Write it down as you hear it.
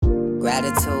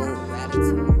Gratitude,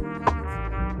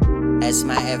 that's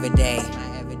my everyday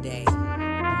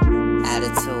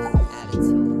attitude.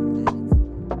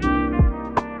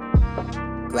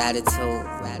 Gratitude.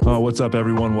 What's up,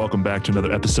 everyone? Welcome back to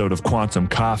another episode of Quantum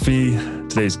Coffee.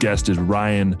 Today's guest is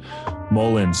Ryan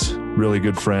Mullins, really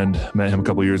good friend. Met him a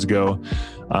couple years ago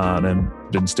and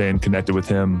been staying connected with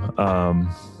him.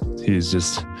 He's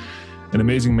just an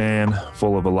amazing man,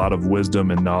 full of a lot of wisdom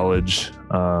and knowledge.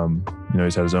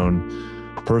 He's had his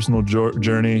own personal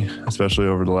journey, especially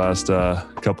over the last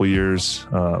couple years,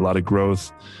 a lot of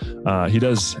growth. He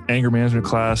does anger management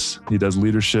class. He does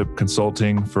leadership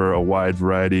consulting for a wide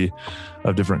variety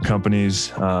of different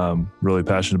companies. Really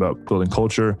passionate about building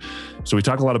culture. So we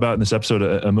talk a lot about in this episode,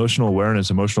 emotional awareness,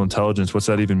 emotional intelligence. What's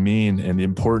that even mean? And the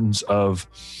importance of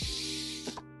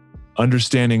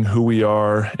understanding who we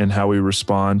are and how we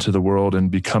respond to the world and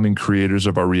becoming creators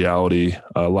of our reality.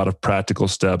 A lot of practical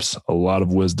steps, a lot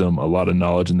of wisdom, a lot of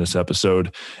knowledge in this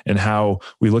episode, and how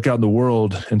we look out in the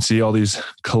world and see all these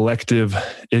collective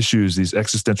issues, these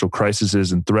existential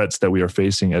crises and threats that we are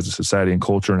facing as a society and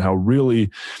culture, and how really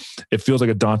it feels like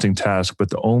a daunting task, but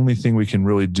the only thing we can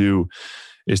really do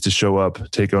is to show up,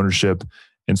 take ownership,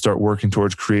 and start working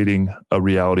towards creating a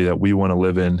reality that we want to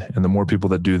live in. And the more people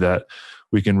that do that,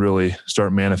 we can really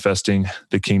start manifesting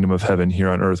the kingdom of heaven here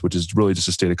on earth, which is really just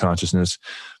a state of consciousness.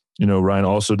 Ryan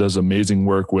also does amazing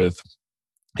work he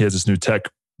has this new tech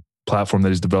platform that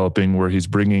he's developing where he's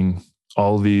bringing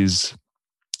all these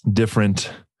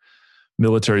different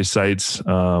military sites,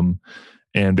 and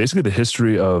basically the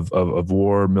history of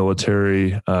war,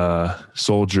 military,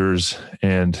 soldiers,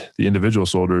 and the individual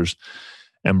soldiers,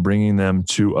 and bringing them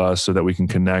to us so that we can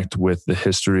connect with the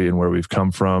history and where we've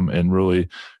come from, and really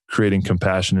creating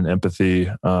compassion and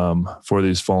empathy for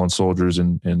these fallen soldiers,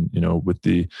 and with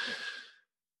the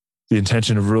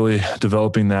intention of really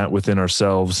developing that within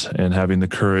ourselves and having the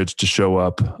courage to show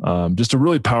up. Just a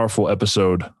really powerful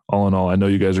episode. All in all, I know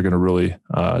you guys are going to really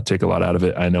take a lot out of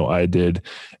it. I know I did,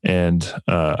 and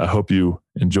I hope you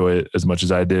enjoy it as much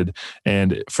as I did.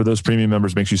 And for those premium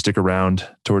members, make sure you stick around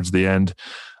towards the end.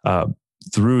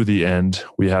 Through the end,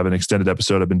 we have an extended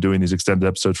episode. I've been doing these extended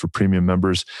episodes for premium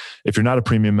members. If you're not a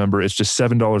premium member, it's just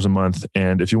 $7 a month.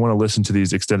 And if you want to listen to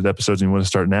these extended episodes and you want to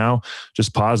start now,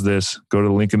 just pause this, go to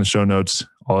the link in the show notes.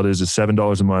 All it is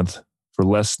 $7 a month for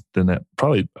less than that,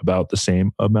 probably about the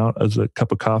same amount as a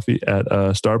cup of coffee at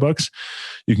Starbucks.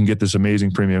 You can get this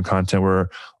amazing premium content where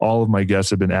all of my guests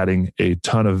have been adding a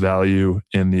ton of value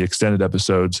in the extended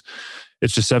episodes.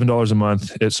 It's just $7 a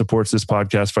month. It supports this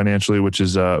podcast financially, which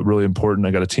is really important.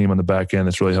 I got a team on the back end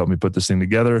that's really helped me put this thing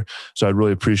together. So I'd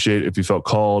really appreciate if you felt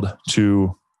called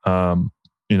to,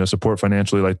 support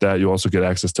financially like that. You also get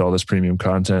access to all this premium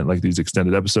content, like these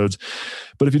extended episodes.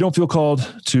 But if you don't feel called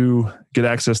to get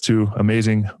access to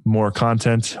amazing more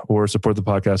content or support the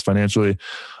podcast financially,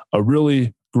 a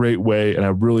really great way, and I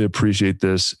really appreciate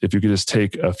this, if you could just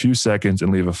take a few seconds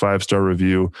and leave a 5-star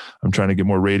review. I'm trying to get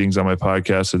more ratings on my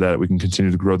podcast so that we can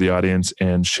continue to grow the audience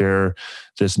and share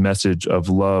this message of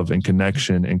love and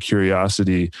connection and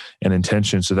curiosity and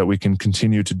intention so that we can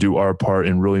continue to do our part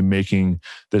in really making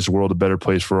this world a better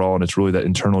place for all. And it's really that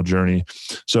internal journey.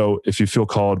 So if you feel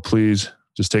called, please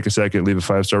just take a second, leave a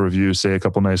 5-star review, say a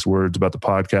couple nice words about the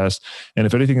podcast. And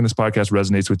if anything in this podcast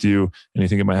resonates with you and you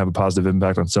think it might have a positive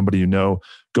impact on somebody you know,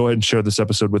 go ahead and share this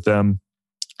episode with them.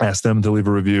 Ask them to leave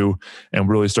a review and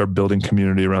really start building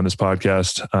community around this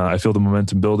podcast. I feel the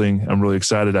momentum building. I'm really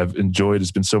excited. I've enjoyed.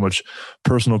 It's been so much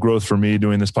personal growth for me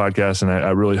doing this podcast. And I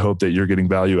really hope that you're getting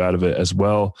value out of it as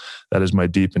well. That is my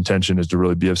deep intention, is to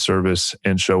really be of service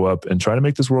and show up and try to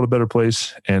make this world a better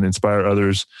place and inspire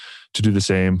others to do the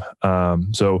same.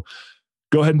 So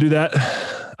go ahead and do that.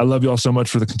 I love you all so much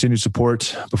for the continued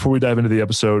support. Before we dive into the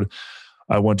episode,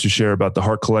 I want to share about the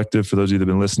Heart Collective. For those of you that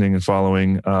have been listening and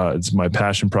following, it's my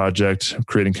passion project,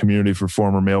 creating community for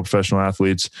former male professional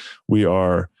athletes. We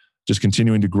are just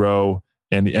continuing to grow,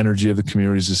 and the energy of the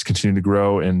community is just continuing to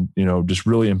grow, and just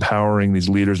really empowering these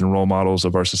leaders and role models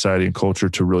of our society and culture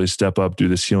to really step up, do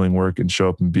this healing work, and show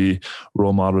up and be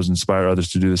role models, inspire others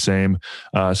to do the same.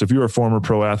 So if you're a former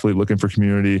pro athlete looking for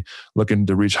community, looking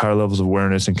to reach higher levels of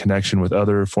awareness and connection with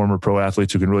other former pro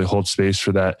athletes who can really hold space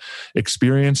for that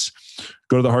experience,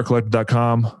 go to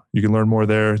theheartcollective.com. You can learn more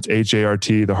there. It's HART,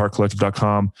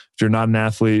 theheartcollective.com. If you're not an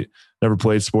athlete, never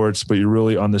played sports, but you're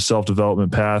really on the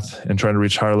self-development path and trying to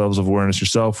reach higher levels of awareness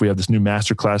yourself, we have this new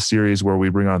masterclass series where we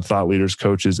bring on thought leaders,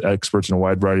 coaches, experts in a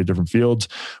wide variety of different fields.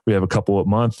 We have a couple a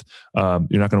month. You're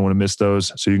not going to want to miss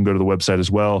those. So you can go to the website as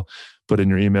well, put in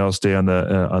your email, stay on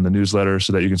the newsletter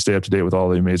so that you can stay up to date with all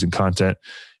the amazing content.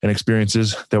 and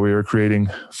experiences that we are creating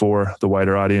for the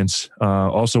wider audience.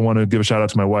 Also want to give a shout out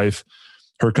to my wife,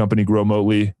 her company,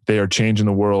 Growmotely. They are changing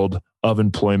the world of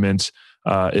employment.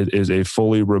 It is a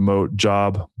fully remote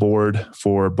job board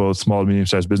for both small and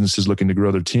medium-sized businesses looking to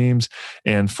grow their teams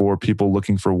and for people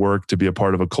looking for work to be a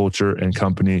part of a culture and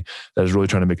company that is really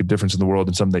trying to make a difference in the world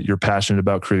and something that you're passionate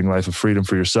about, creating a life of freedom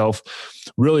for yourself.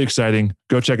 Really exciting.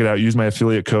 Go check it out. Use my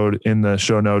affiliate code in the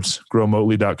show notes,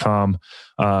 growmotely.com.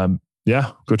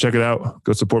 Go check it out.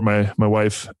 Go support my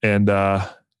wife. And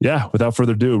without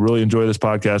further ado, really enjoy this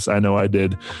podcast. I know I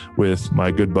did, with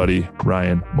my good buddy,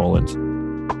 Ryan Mullins.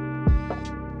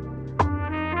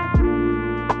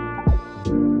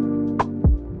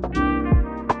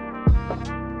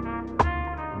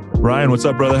 Ryan, what's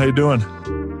up, brother? How you doing?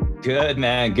 Good,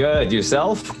 man. Good.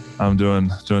 Yourself? I'm doing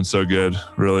so good.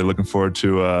 Really looking forward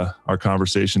to our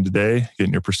conversation today,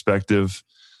 getting your perspective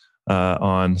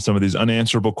on some of these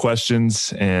unanswerable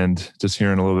questions and just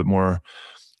hearing a little bit more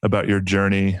about your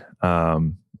journey.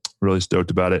 Really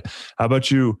stoked about it. How about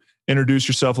you introduce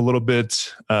yourself a little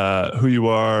bit, who you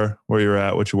are, where you're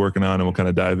at, what you're working on, and we'll kind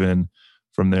of dive in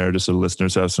from there just so the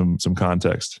listeners have some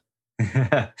context.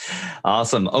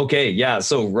 Awesome. Okay. Yeah.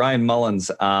 So Ryan Mullins,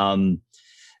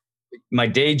 my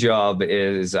day job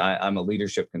is I'm a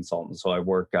leadership consultant. So I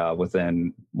work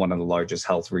within one of the largest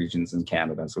health regions in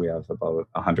Canada. So we have about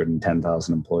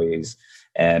 110,000 employees.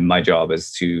 And my job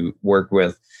is to work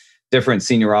with different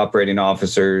senior operating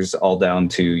officers, all down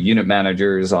to unit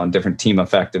managers on different team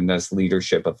effectiveness,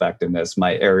 leadership effectiveness.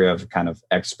 My area of kind of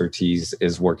expertise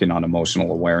is working on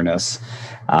emotional awareness.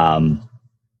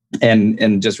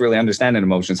 And just really understanding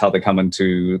emotions, how they come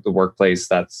into the workplace.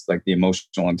 That's like the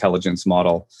emotional intelligence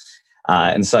model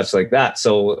and such like that.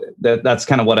 So that's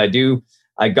kind of what I do.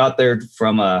 I got there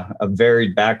from a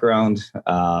varied background.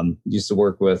 Used to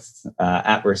work with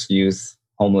at-risk youth,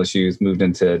 homeless youth, moved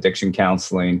into addiction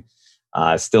counseling.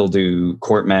 Still do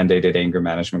court-mandated anger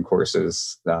management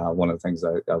courses. One of the things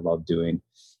I love doing.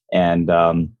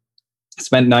 And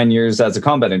spent 9 years as a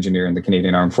combat engineer in the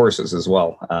Canadian Armed Forces as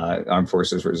well, Armed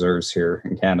Forces Reserves here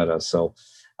in Canada. So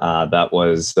that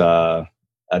was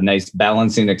a nice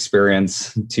balancing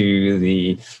experience to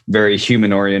the very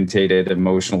human-orientated,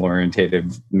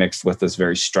 emotional-orientated, mixed with this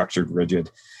very structured, rigid,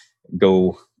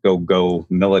 go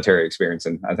military experience.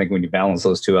 And I think when you balance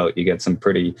those two out, you get some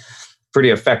pretty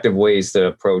effective ways to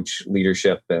approach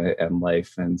leadership and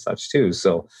life and such too.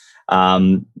 So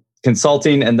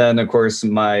consulting. And then, of course,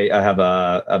 I have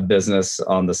a business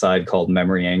on the side called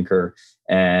Memory Anchor,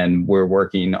 and we're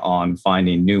working on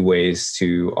finding new ways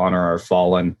to honor our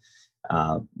fallen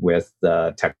with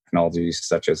technologies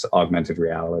such as augmented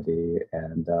reality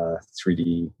and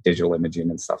 3D digital imaging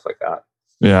and stuff like that.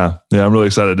 Yeah. I'm really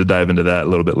excited to dive into that a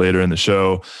little bit later in the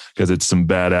show because it's some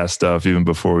badass stuff. Even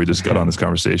before we just got on this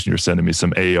conversation, you're sending me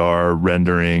some AR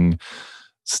rendering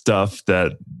stuff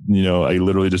that, I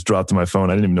literally just dropped in my phone.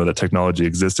 I didn't even know that technology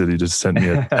existed. He just sent me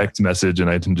a text message and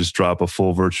I can just drop a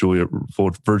full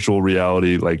virtual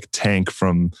reality like tank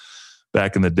from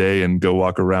back in the day and go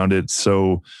walk around it.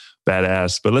 So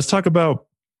badass. But let's talk about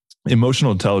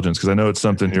emotional intelligence, because I know it's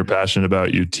something you're passionate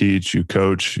about. You teach, you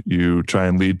coach, you try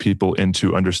and lead people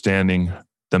into understanding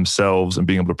themselves and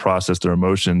being able to process their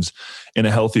emotions in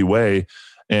a healthy way.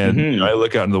 And I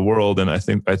look out in the world, and I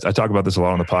think I talk about this a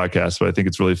lot on the podcast, but I think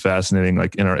it's really fascinating.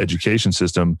 Like in our education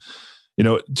system,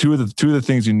 two of the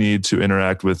things you need to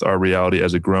interact with our reality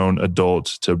as a grown adult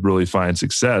to really find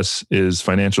success is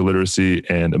financial literacy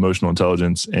and emotional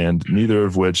intelligence, and neither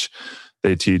of which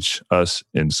they teach us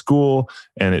in school.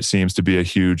 And it seems to be a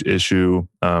huge issue.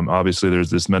 Obviously,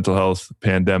 there's this mental health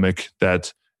pandemic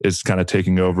that is kind of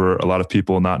taking over. A lot of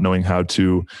people not knowing how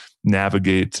to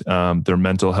navigate their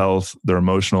mental health, their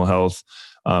emotional health.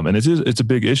 And it's a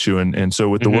big issue. And so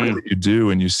with the work that you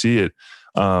do and you see it,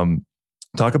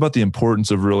 talk about the importance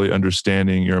of really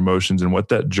understanding your emotions and what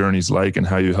that journey's like and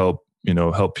how you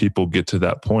help people get to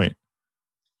that point.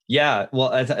 Yeah,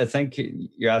 well, I think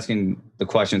you're asking the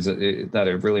questions that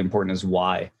are really important is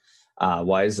why.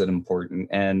 Why is it important?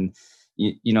 And,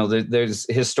 there's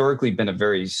historically been a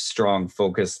very strong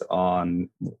focus on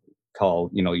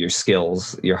your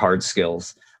skills, your hard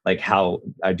skills, like how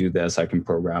I do this, I can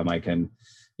program, I can,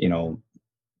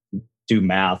 do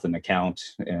math and account,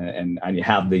 and I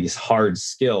have these hard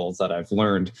skills that I've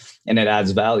learned, and it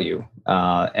adds value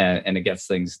and it gets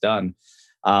things done.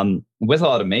 With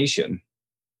automation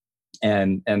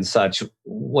and such,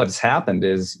 what's happened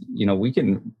is, we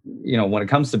can, when it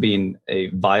comes to being a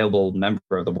viable member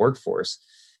of the workforce,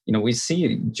 we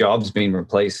see jobs being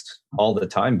replaced all the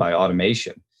time by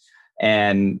automation.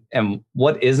 And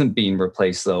what isn't being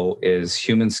replaced though is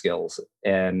human skills.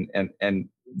 And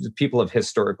people have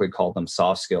historically called them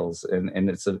soft skills, and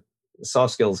it's a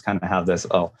soft skills kind of have this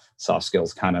soft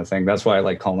skills kind of thing. That's why I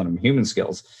like calling them human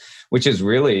skills, which is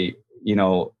really,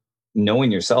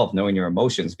 knowing yourself, knowing your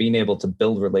emotions, being able to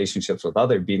build relationships with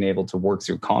others, being able to work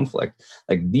through conflict.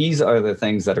 Like, these are the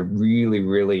things that are really,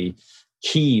 really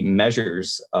key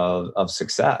measures of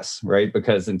success, right?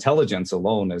 Because intelligence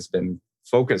alone has been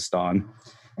focused on,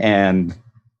 and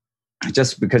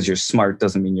just because you're smart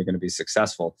doesn't mean you're going to be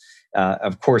successful.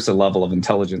 Of course, a level of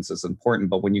intelligence is important,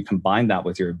 but when you combine that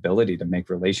with your ability to make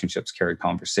relationships, carry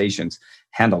conversations,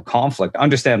 handle conflict,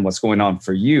 understand what's going on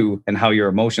for you and how your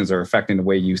emotions are affecting the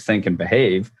way you think and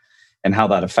behave and how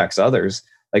that affects others.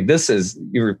 Like, this is,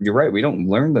 you're right. We don't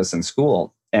learn this in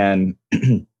school. And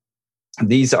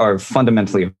these are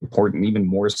fundamentally important, even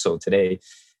more so today.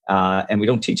 And we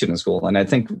don't teach it in school. And I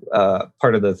think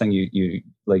part of the thing you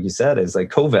like you said is, like,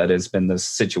 COVID has been this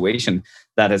situation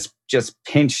that has just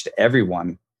pinched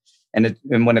everyone. And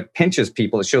when it pinches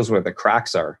people, it shows where the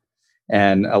cracks are.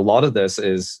 And a lot of this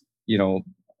is,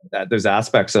 that there's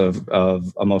aspects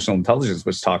of emotional intelligence,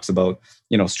 which talks about,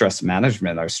 stress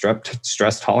management, our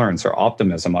stress tolerance, our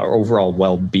optimism, our overall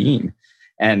well-being.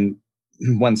 And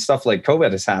when stuff like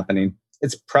COVID is happening,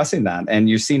 it's pressing that, and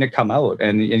you're seeing it come out,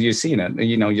 and you're seeing it.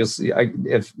 You'll see,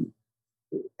 if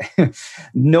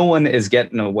no one is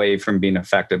getting away from being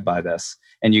affected by this,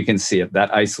 and you can see it, that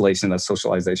isolation, that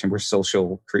socialization. We're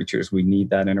social creatures. We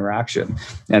need that interaction,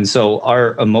 and so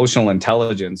our emotional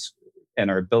intelligence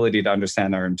and our ability to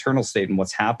understand our internal state and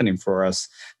what's happening for us,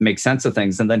 make sense of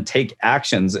things, and then take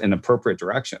actions in appropriate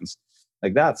directions.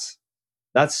 Like, that's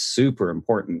super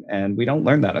important, and we don't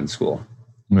learn that in school.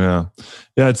 Yeah.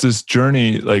 It's this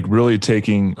journey, like really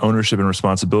taking ownership and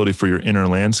responsibility for your inner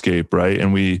landscape. Right.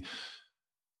 And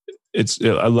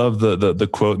I love the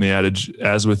quote and the adage,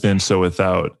 as within, so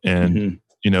without. And,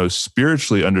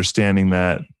 spiritually understanding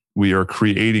that we are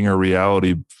creating a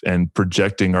reality and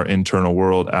projecting our internal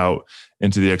world out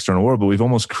into the external world. But we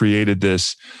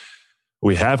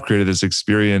have created this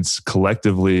experience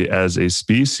collectively as a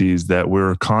species that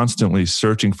we're constantly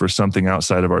searching for something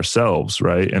outside of ourselves,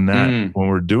 right? And that when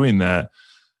we're doing that,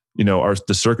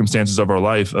 the circumstances of our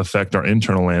life affect our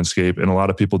internal landscape, and a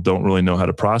lot of people don't really know how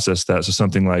to process that. So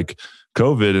something like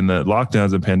COVID and the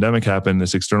lockdowns and pandemic happen,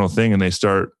 this external thing, and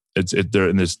they're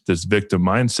in this victim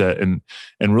mindset,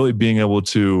 and really being able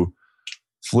to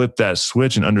flip that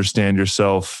switch and understand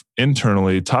yourself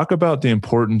internally. Talk about the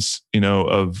importance,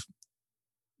 of,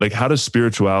 like, how does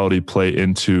spirituality play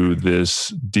into this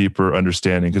deeper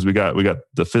understanding? Because we got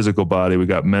the physical body, we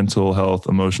got mental health,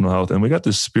 emotional health, and we got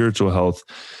this spiritual health.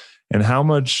 And how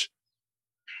much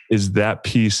is that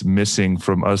piece missing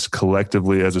from us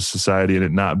collectively as a society, and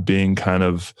it not being kind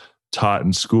of taught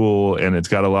in school? And it's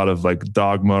got a lot of, like,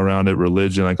 dogma around it,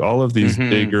 religion, like all of these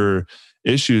bigger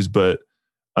issues, but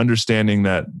understanding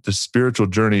that the spiritual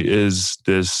journey is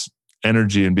this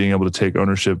energy and being able to take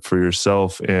ownership for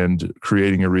yourself and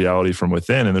creating a reality from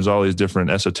within. And there's all these different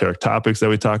esoteric topics that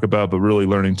we talk about, but really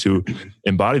learning to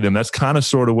embody them. That's kind of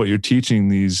sort of what you're teaching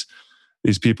these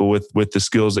people with the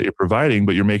skills that you're providing,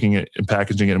 but you're making it and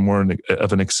packaging it in more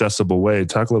of an accessible way.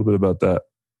 Talk a little bit about that.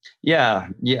 Yeah.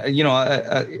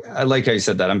 I like how you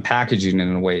said that. I'm packaging it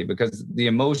in a way, because the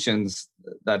emotions,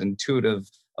 that intuitive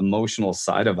emotional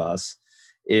side of us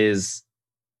is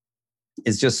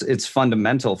just, it's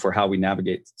fundamental for how we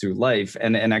navigate through life.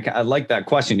 And I like that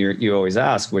question you always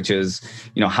ask, which is,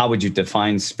 how would you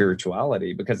define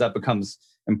spirituality? Because that becomes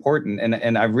important.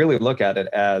 And I really look at it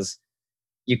as,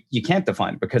 you can't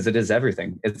define it, because it is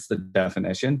everything. It's the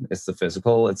definition. It's the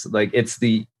physical. It's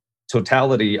the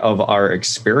totality of our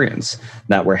experience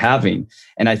that we're having.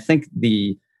 And I think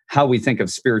how we think of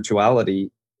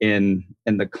spirituality in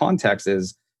the context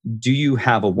is, do you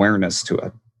have awareness to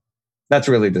it? That's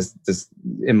really this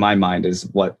in my mind is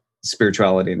what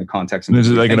spirituality in the context. And is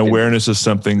it like an awareness of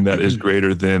something that is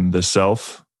greater than the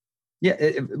self? Yeah.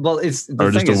 It's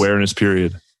or just awareness,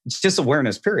 period. It's just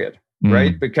awareness, period.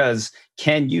 Right? Because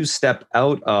can you step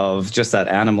out of just that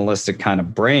animalistic kind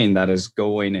of brain that is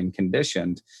going and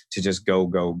conditioned to just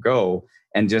go,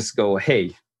 and just go,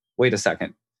 hey, wait a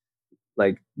second.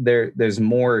 Like, there's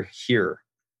more here.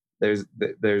 There's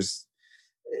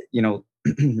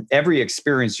every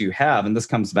experience you have, and this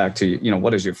comes back to,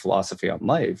 what is your philosophy on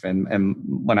life? And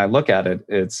when I look at it,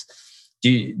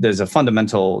 there's a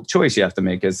fundamental choice you have to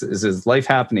make. Is life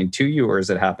happening to you, or is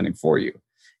it happening for you?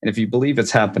 And if you believe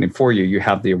it's happening for you, you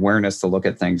have the awareness to look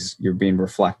at things. You're being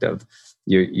reflective.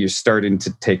 You're starting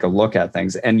to take a look at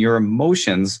things, and your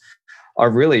emotions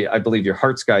are really, I believe, your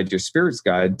heart's guide, your spirit's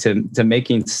guide to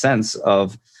making sense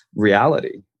of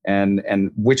reality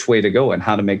and which way to go and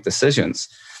how to make decisions.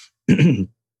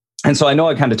 And so I know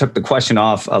I kind of took the question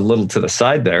off a little to the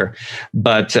side there,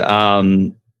 but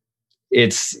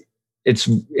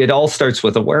it all starts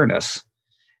with awareness.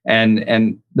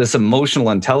 And this emotional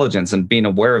intelligence and being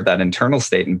aware of that internal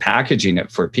state and packaging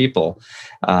it for people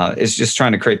is just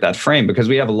trying to create that frame, because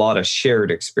we have a lot of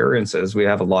shared experiences. We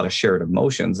have a lot of shared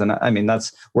emotions. And I mean,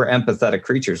 we're empathetic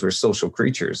creatures. We're social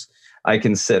creatures. I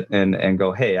can sit and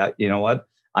go, hey, you know what?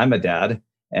 I'm a dad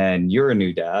and you're a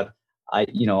new dad. I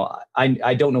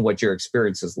don't know what your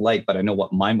experience is like, but I know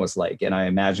what mine was like. And I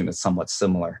imagine it's somewhat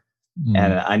similar.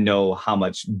 And I know how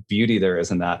much beauty there is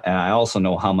in that. And I also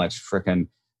know how much freaking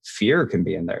fear can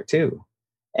be in there too.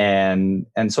 And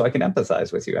so I can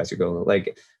empathize with you as you go,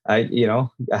 like,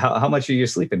 how much are you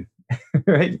sleeping?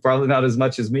 Right? Probably not as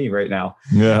much as me right now.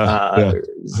 Yeah.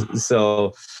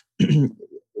 So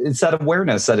it's that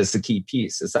awareness that is the key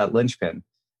piece. It's that linchpin.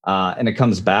 And it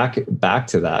comes back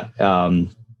to that.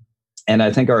 And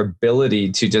I think our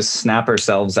ability to just snap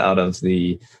ourselves out of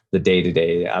the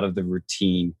day-to-day, out of the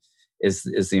routine is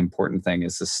the important thing,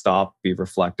 is to stop, be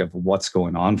reflective of what's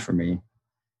going on for me.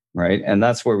 Right. And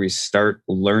that's where we start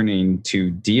learning to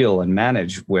deal and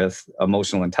manage with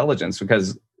emotional intelligence,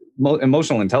 because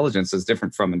emotional intelligence is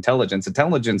different from intelligence.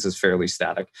 Intelligence is fairly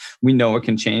static. We know it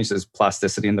can change. There's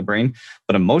plasticity in the brain,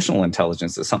 but emotional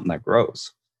intelligence is something that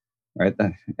grows. Right.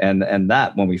 And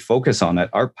that when we focus on it,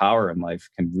 our power in life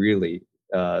can really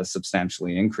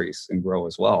substantially increase and grow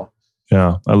as well.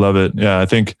 Yeah. I love it. Yeah. I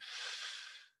think,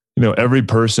 every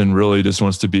person really just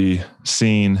wants to be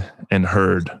seen and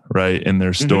heard, right, in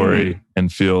their story,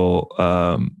 and feel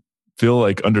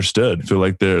like understood, feel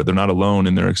like they're not alone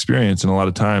in their experience. And a lot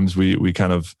of times we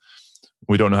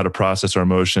don't know how to process our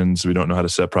emotions. We don't know how to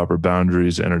set proper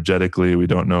boundaries energetically. We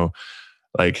don't know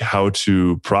like how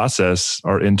to process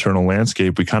our internal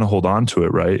landscape. We kind of hold on to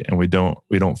it, right, and we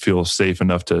don't feel safe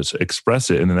enough to express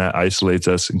it, and then that isolates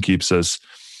us and keeps us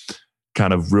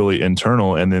kind of really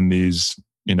internal. And then these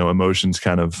emotions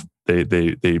kind of,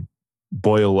 they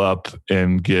boil up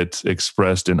and get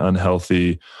expressed in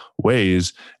unhealthy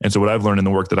ways. And so what I've learned in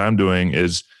the work that I'm doing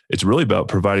is it's really about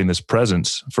providing this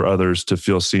presence for others to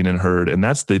feel seen and heard. And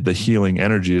that's the healing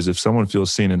energy, is if someone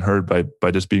feels seen and heard by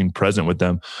just being present with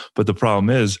them. But the problem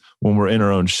is when we're in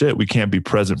our own shit, we can't be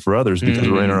present for others because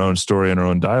we're in our own story and our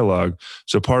own dialogue.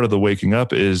 So part of the waking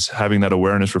up is having that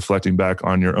awareness, reflecting back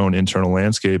on your own internal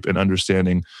landscape and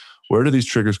understanding, where do these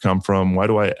triggers come from? Why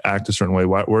do I act a certain way?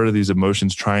 Where are these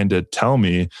emotions trying to tell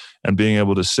me? And being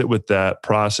able to sit with that,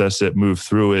 process it, move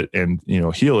through it, and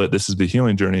heal it. This is the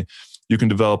healing journey. You can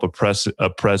develop a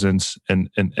presence and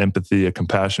empathy, a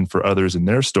compassion for others in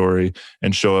their story,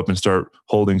 and show up and start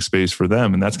holding space for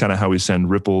them. And that's kind of how we send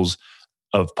ripples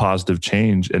of positive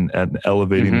change and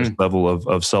elevating this level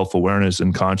of self-awareness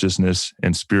and consciousness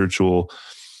and spiritual,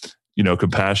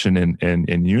 compassion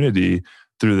and unity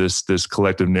through this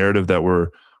collective narrative that we're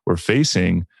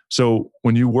facing. So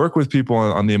when you work with people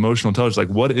on the emotional intelligence,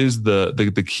 like what is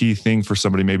the key thing for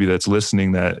somebody maybe that's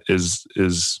listening that is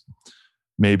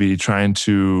maybe trying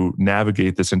to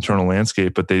navigate this internal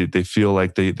landscape, but they feel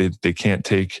like they can't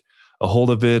take a hold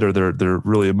of it, or they're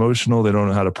really emotional, they don't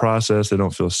know how to process, they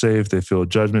don't feel safe, they feel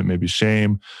judgment, maybe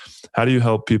shame. How do you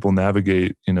help people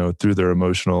navigate, through their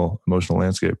emotional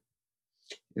landscape?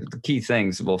 The key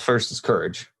things, well, first is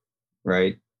courage.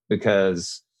 Right.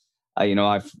 Because,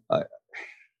 I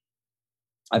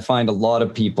find a lot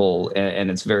of people,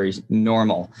 and it's very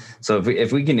normal. So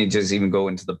if we can just even go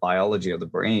into the biology of the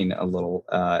brain a little,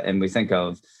 and we think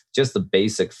of just the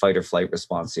basic fight or flight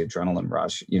response, the adrenaline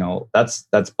rush,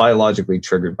 that's biologically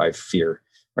triggered by fear,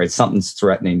 right? Something's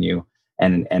threatening you,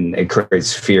 and it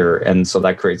creates fear. And so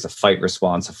that creates a fight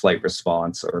response, a flight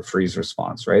response, or a freeze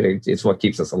response, right? It's what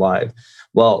keeps us alive.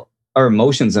 Well, our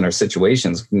emotions and our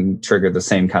situations can trigger the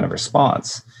same kind of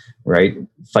response, right?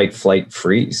 Fight, flight,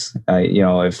 freeze.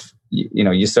 If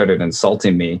you started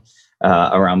insulting me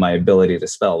around my ability to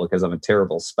spell because I'm a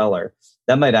terrible speller,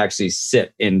 that might actually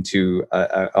sit into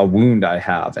a wound I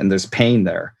have, and there's pain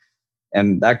there,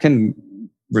 and that can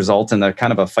result in a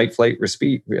kind of a fight, flight,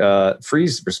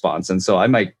 freeze response. And so I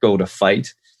might go to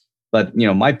fight, but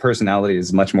my personality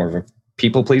is much more of a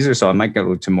people pleaser. So I might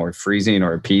go to more freezing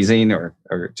or appeasing or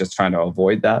just trying to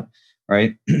avoid that.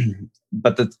 Right.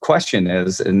 But the question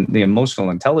is, and the emotional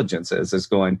intelligence is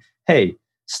going, hey,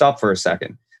 stop for a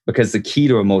second, because the key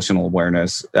to emotional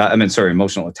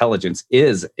intelligence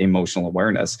is emotional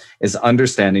awareness, is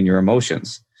understanding your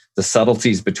emotions, the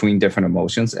subtleties between different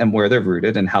emotions and where they're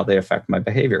rooted and how they affect my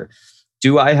behavior.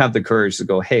 Do I have the courage to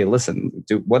go, hey, listen,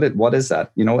 what is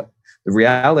that? The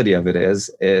reality of it is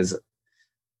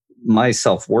my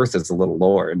self-worth is a little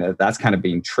lower, and that's kind of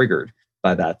being triggered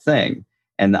by that thing.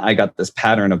 And I got this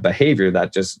pattern of behavior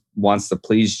that just wants to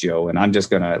please Joe, and I'm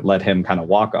just going to let him kind of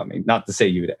walk on me. Not to say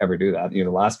you would ever do that. You're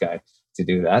the last guy to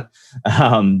do that.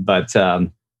 But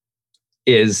am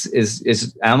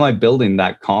I building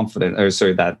that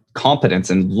that competence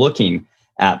and looking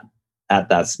at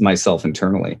that myself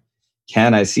internally?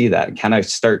 Can I see that? Can I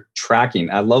start tracking?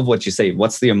 I love what you say.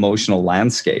 What's the emotional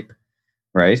landscape,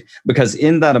 right? Because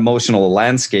in that emotional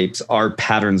landscapes are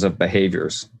patterns of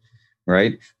behaviors.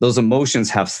 Right? Those emotions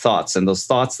have thoughts, and those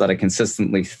thoughts that I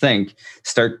consistently think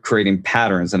start creating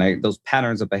patterns. And those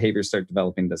patterns of behavior start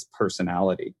developing this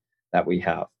personality that we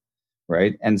have.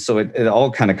 Right? And so it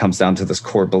all kind of comes down to this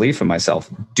core belief in myself.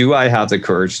 Do I have the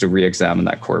courage to re-examine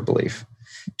that core belief?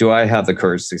 Do I have the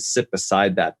courage to sit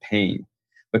beside that pain?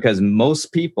 Because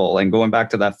most people, and going back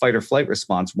to that fight or flight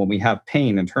response, when we have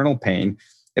pain, internal pain,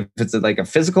 if it's like a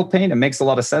physical pain, it makes a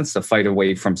lot of sense to fight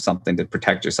away from something to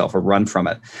protect yourself or run from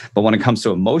it. But when it comes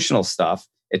to emotional stuff,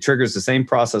 it triggers the same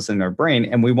process in our brain,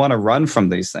 and we want to run from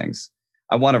these things.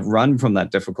 I want to run from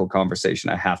that difficult conversation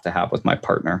I have to have with my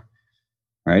partner,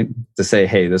 right? To say,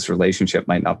 hey, this relationship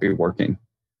might not be working,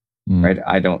 right?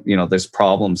 I don't, there's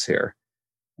problems here,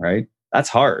 right? That's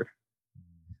hard.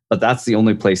 But that's the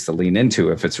only place to lean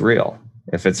into if it's real,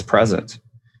 if it's present.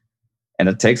 And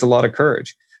it takes a lot of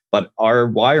courage. But our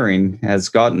wiring has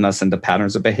gotten us into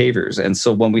patterns of behaviors. And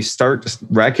so when we start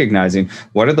recognizing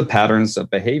what are the patterns of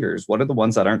behaviors, what are the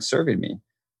ones that aren't serving me?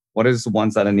 What is the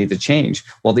ones that I need to change?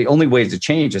 Well, the only way to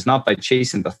change is not by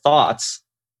chasing the thoughts.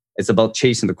 It's about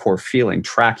chasing the core feeling,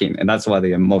 tracking. And that's why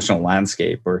the emotional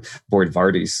landscape, or Boyd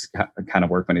Vardy's kind of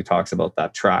work when he talks about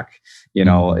that track,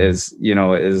 is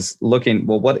looking,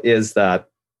 well, what is that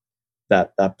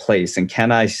place, and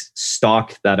can I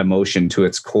stalk that emotion to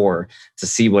its core to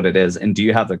see what it is? And do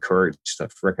you have the courage to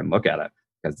fricking look at it?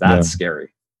 Because that's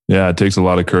scary. Yeah, it takes a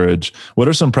lot of courage. What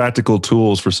are some practical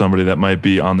tools for somebody that might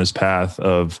be on this path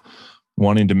of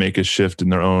wanting to make a shift in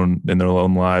their own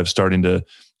lives, starting to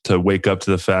wake up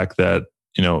to the fact that,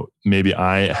 maybe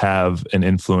I have an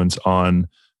influence on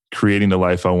creating the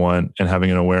life I want, and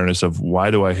having an awareness of why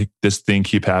do this thing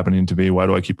keep happening to me? Why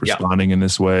do I keep responding in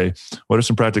this way? What are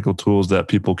some practical tools that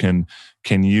people can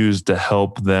use to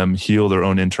help them heal their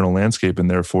own internal landscape,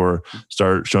 and therefore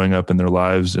start showing up in their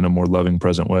lives in a more loving,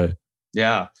 present way?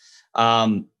 Yeah.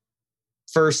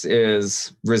 First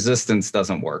is resistance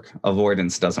doesn't work.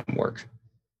 Avoidance doesn't work.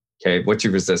 Okay. What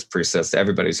you resist persists.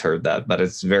 Everybody's heard that, but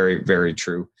it's very, very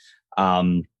true.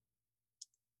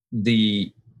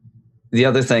 The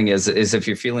other thing is if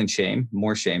you're feeling shame,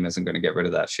 more shame isn't going to get rid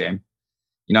of that shame.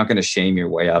 You're not going to shame your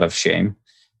way out of shame.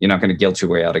 You're not going to guilt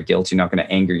your way out of guilt. You're not going to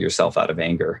anger yourself out of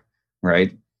anger,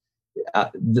 right?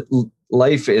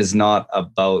 Life is not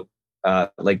about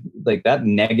like that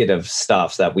negative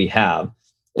stuff that we have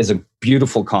is a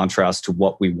beautiful contrast to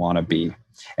what we want to be.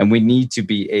 And we need to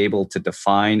be able to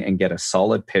define and get a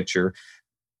solid picture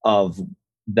of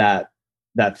that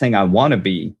thing I want to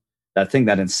be, that thing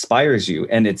that inspires you,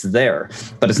 and it's there.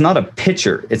 But it's not a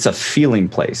picture, it's a feeling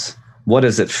place. What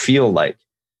does it feel like?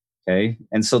 Okay.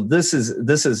 And so this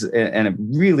is and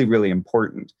really, really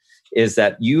important is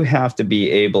that you have to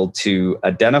be able to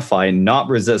identify and not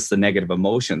resist the negative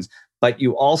emotions, but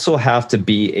you also have to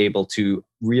be able to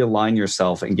realign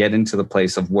yourself and get into the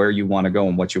place of where you want to go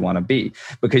and what you want to be.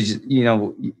 Because,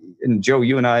 and Joe,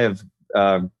 you and I have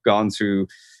gone through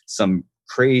some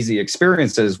crazy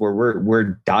experiences where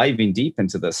we're diving deep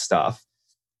into this stuff,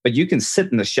 but you can sit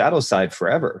in the shadow side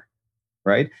forever,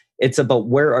 right? It's about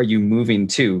where are you moving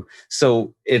to.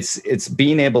 So it's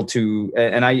being able to,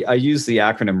 and I use the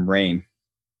acronym RAIN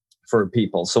for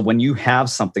people. So when you have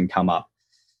something come up,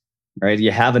 right,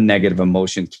 you have a negative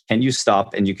emotion, can you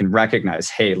stop and you can recognize,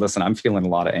 hey, listen, I'm feeling a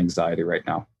lot of anxiety right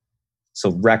now.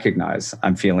 So recognize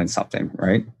I'm feeling something,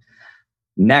 right?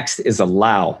 Next is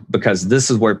allow, because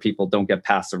this is where people don't get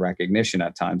past the recognition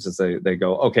at times, is they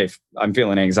go, okay, I'm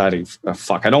feeling anxiety.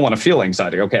 Fuck, I don't want to feel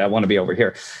anxiety. Okay, I want to be over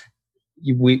here.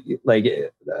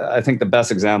 I think the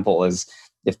best example is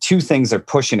if two things are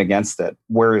pushing against it,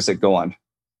 where is it going?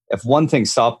 If one thing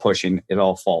stops pushing, it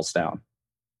all falls down,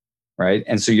 right?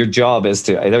 And so your job is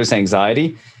to, there's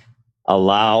anxiety,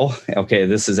 allow, okay,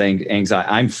 this is anxiety.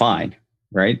 I'm fine,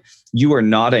 right? You are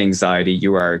not anxiety.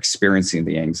 You are experiencing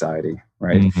the anxiety.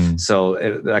 Right. Mm-hmm.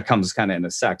 So that comes kind of in a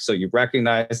sec. So you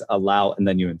recognize, allow, and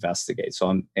then you investigate. So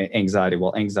I'm anxiety.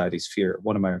 Well, anxiety is fear.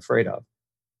 What am I afraid of?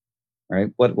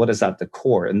 Right. What is at the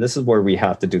core? And this is where we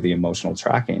have to do the emotional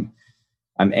tracking.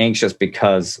 I'm anxious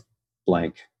because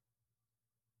blank.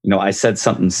 I said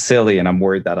something silly and I'm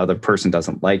worried that other person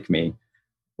doesn't like me.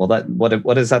 Well,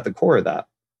 what is at the core of that?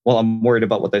 Well, I'm worried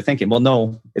about what they're thinking. Well,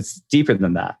 no, it's deeper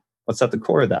than that. What's at the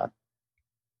core of that?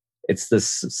 It's this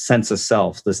sense of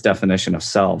self, this definition of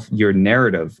self, your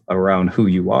narrative around who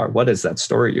you are. What is that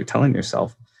story you're telling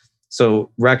yourself?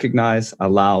 So recognize,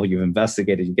 allow, you've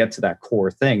investigated, you get to that core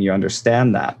thing, you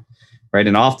understand that, right?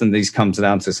 And often these comes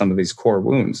down to some of these core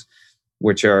wounds,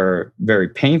 which are very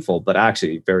painful, but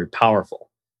actually very powerful.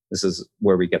 This is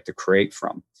where we get to create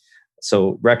from.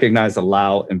 So recognize,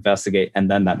 allow, investigate,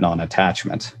 and then that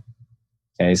non-attachment.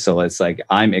 Okay, so it's like,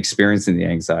 I'm experiencing the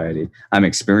anxiety, I'm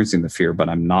experiencing the fear, but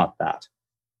I'm not that.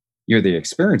 You're the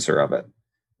experiencer of it,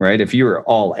 right? If you were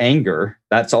all anger,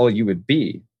 that's all you would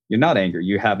be. You're not anger.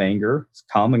 You have anger,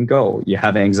 come and go. You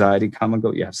have anxiety, come and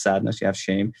go. You have sadness, you have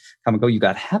shame, come and go. You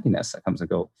got happiness that comes and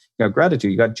go. You got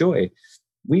gratitude, you got joy.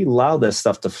 We allow this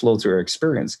stuff to flow through our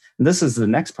experience. And this is the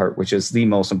next part, which is the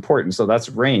most important. So that's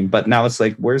rain. But now it's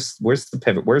like, where's the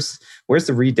pivot? Where's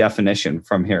the redefinition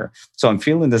from here? So I'm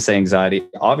feeling this anxiety.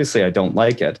 Obviously, I don't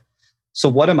like it. So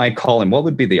what am I calling? What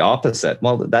would be the opposite?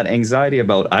 Well, that anxiety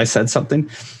about I said something.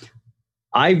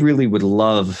 I really would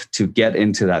love to get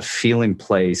into that feeling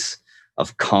place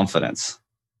of confidence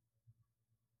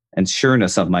and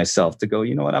sureness of myself to go,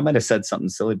 you know what, I might have said something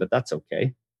silly, but that's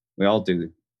okay. We all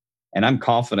do. And I'm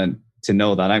confident to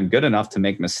know that I'm good enough to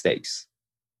make mistakes,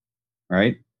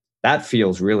 right? That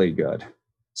feels really good.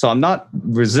 So I'm not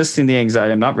resisting the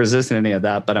anxiety. I'm not resisting any of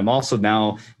that, but I'm also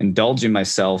now indulging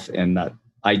myself in that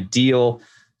ideal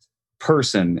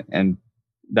person and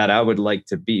that I would like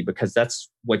to be, because that's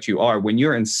what you are. When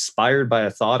you're inspired by a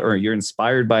thought or you're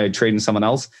inspired by a trait in someone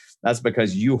else, that's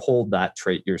because you hold that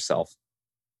trait yourself.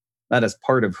 That is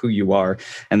part of who you are.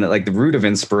 And that, like, the root of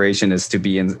inspiration is to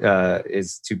be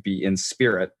in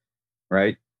spirit,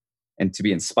 right? And to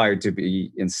be inspired to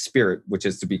be in spirit, which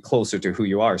is to be closer to who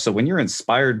you are. So when you're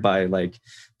inspired by like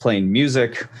playing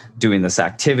music, doing this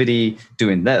activity,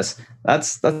 doing this,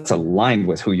 that's aligned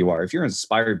with who you are. If you're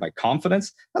inspired by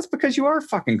confidence, that's because you are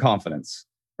fucking confidence,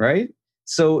 right?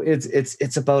 So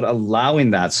it's about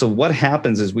allowing that. So what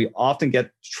happens is we often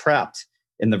get trapped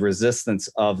in the resistance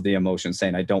of the emotion,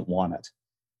 saying, I don't want it.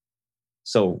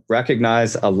 So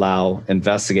recognize, allow,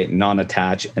 investigate,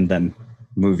 non-attach, and then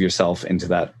move yourself into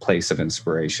that place of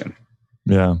inspiration.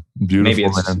 Yeah,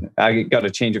 beautiful. Maybe I got to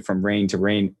change it from rain to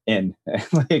rain in.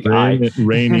 Like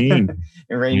raining.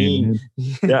 Raining.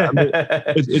 Yeah, I mean,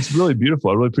 it's really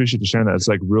beautiful. I really appreciate you sharing that. It's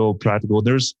like real practical.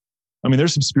 There's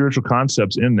some spiritual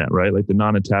concepts in that, right? Like the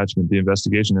non-attachment, the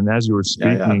investigation. And as you were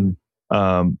speaking,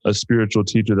 a spiritual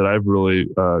teacher that I've really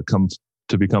come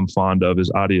to become fond of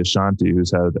is Adi Ashanti,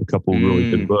 who's had a couple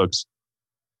really good books.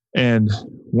 And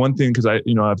one thing, because I've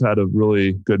had a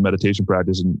really good meditation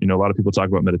practice, and a lot of people talk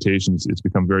about meditation. It's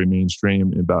become very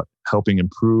mainstream about helping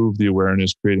improve the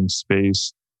awareness, creating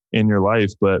space in your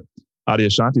life. But Adi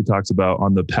Ashanti talks about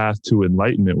on the path to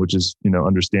enlightenment, which is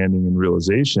understanding and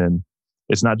realization.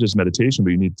 It's not just meditation,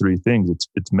 but you need three things.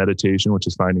 It's meditation, which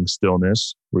is finding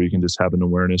stillness, where you can just have an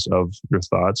awareness of your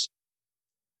thoughts.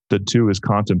 The two is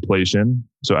contemplation,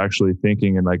 so actually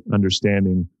thinking and like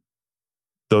understanding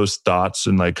those thoughts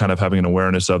and like kind of having an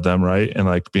awareness of them, right? And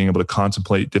like being able to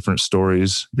contemplate different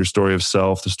stories, your story of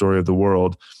self, the story of the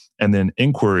world. And then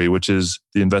inquiry, which is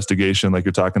the investigation, like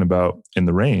you're talking about in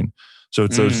the rain. So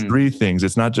it's those three things.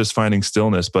 It's not just finding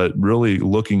stillness, but really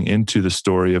looking into the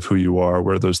story of who you are,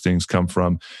 where those things come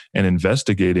from, and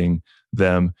investigating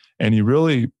them. And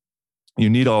you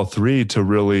need all three to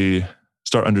really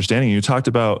start understanding. You talked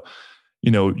about,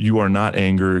 you are not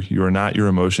anger, you are not your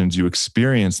emotions, you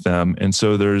experience them. And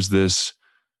so there's this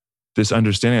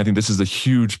understanding. I think this is a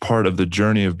huge part of the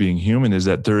journey of being human, is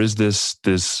that there is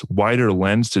this wider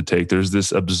lens to take. There's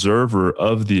this observer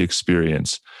of the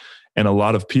experience. And a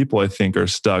lot of people, I think, are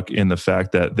stuck in the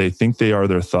fact that they think they are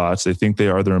their thoughts. They think they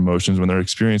are their emotions. When they're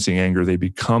experiencing anger, they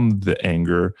become the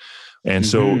anger. And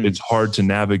so it's hard to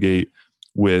navigate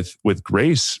with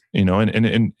grace,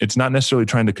 and it's not necessarily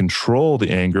trying to control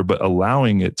the anger, but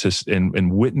allowing it to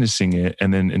and witnessing it,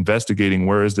 and then investigating,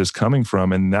 where is this coming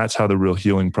from? And that's how the real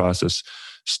healing process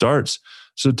starts.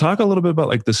 So talk a little bit about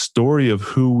like the story of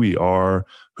who we are,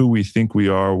 who we think we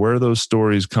are, where those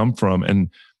stories come from. And,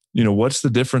 what's the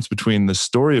difference between the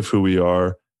story of who we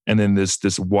are and then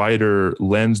this wider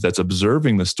lens that's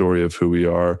observing the story of who we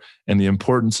are, and the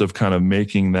importance of kind of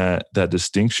making that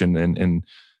distinction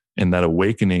and that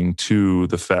awakening to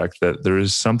the fact that there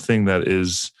is something that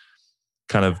is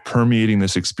kind of permeating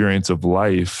this experience of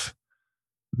life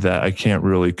that I can't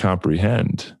really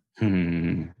comprehend.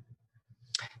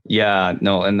 Yeah,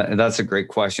 no, and that's a great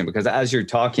question, because as you're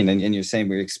talking and you're saying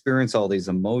we experience all these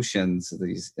emotions,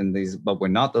 but we're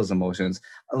not those emotions.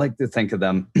 I like to think of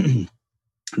them,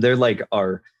 they're like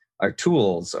our our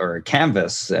tools or a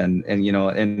canvas, and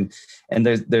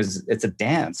there's it's a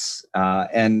dance,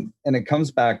 and it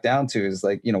comes back down to is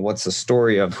like, what's the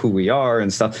story of who we are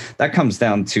and stuff. That comes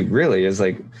down to really is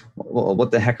like, well,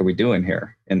 what the heck are we doing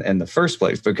here in the first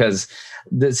place? Because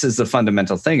this is the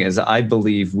fundamental thing, is I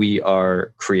believe we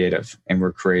are creative and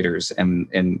we're creators, and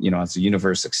as the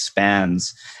universe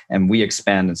expands and we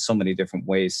expand in so many different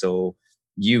ways, so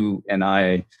you and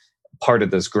I, part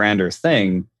of this grander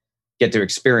thing, get to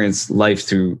experience life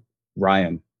through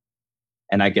Ryan,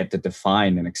 and I get to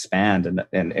define and expand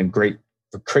and create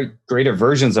greater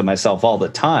versions of myself all the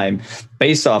time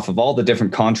based off of all the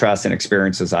different contrasts and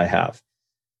experiences I have,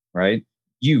 right?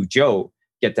 You, Joe,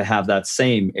 get to have that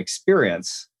same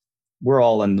experience. We're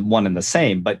all in one and the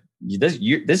same, but this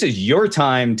is your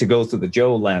time to go through the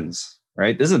Joe lens,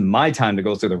 right? This is my time to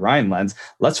go through the Ryan lens.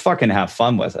 Let's fucking have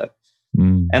fun with it.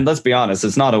 And let's be honest,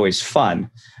 it's not always fun,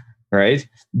 right?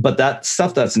 But that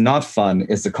stuff that's not fun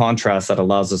is the contrast that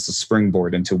allows us to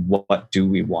springboard into what do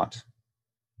we want,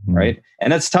 right?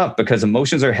 And it's tough because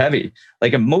emotions are heavy.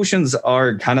 Like, emotions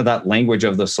are kind of that language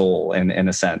of the soul in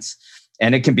a sense.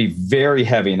 And it can be very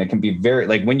heavy, and it can be very,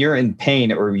 like, when you're in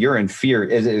pain or you're in fear,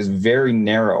 it is very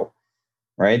narrow,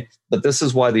 right? But this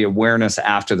is why the awareness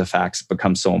after the facts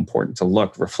becomes so important, to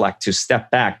look, reflect, to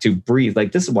step back, to breathe.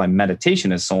 Like, this is why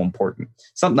meditation is so important.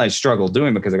 Something I struggle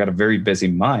doing because I got a very busy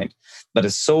mind, but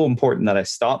it's so important that I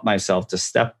stop myself to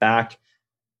step back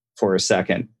for a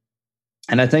second.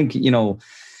 And I think,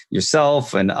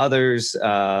 yourself and others,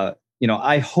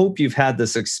 I hope you've had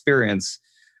this experience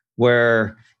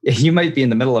where you might be in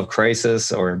the middle of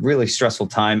crisis or a really stressful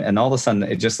time, and all of a sudden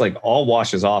it just like all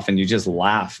washes off and you just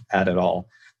laugh at it all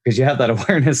because you have that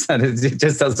awareness that it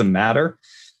just doesn't matter,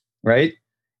 right?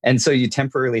 And so you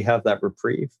temporarily have that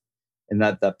reprieve and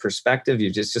that perspective.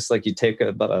 You just like you take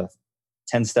about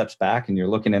 10 steps back and you're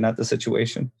looking in at the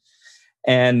situation.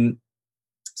 And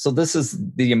so this is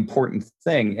the important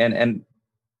thing. And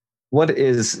what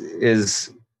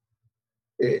is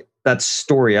that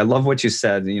story? I love what you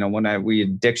said. When I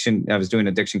was doing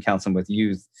addiction counseling with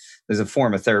youth, there's a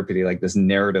form of therapy, like this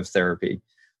narrative therapy,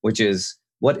 which is,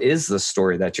 what is the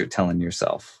story that you're telling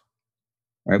yourself,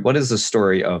 right? What is the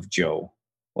story of Joe?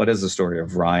 What is the story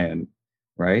of Ryan,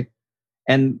 right?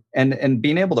 And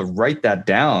being able to write that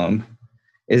down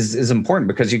is important,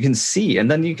 because you can see, and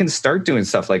then you can start doing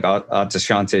stuff like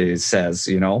Adyashanti says,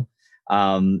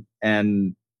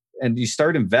 and you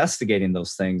start investigating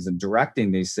those things and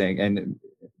directing these things. And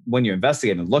when you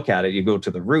investigate and look at it, you go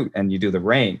to the root and you do the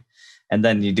rain, and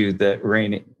then you do the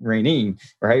raining,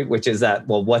 right? Which is that,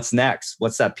 well, what's next?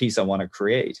 What's that piece I want to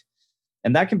create?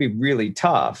 And that can be really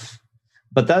tough,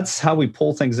 but that's how we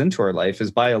pull things into our life,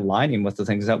 is by aligning with the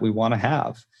things that we want to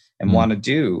have and want to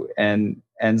do. And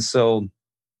so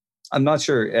I'm not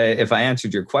sure if I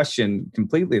answered your question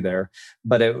completely there,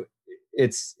 but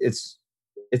it's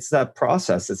that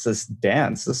process. It's this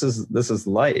dance. This is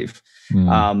life.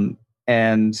 And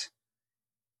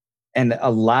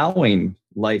allowing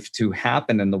life to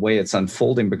happen in the way it's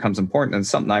unfolding becomes important, and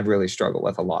something I really struggle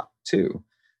with a lot too.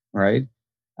 Right.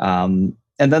 And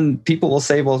then people will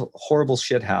say, well, horrible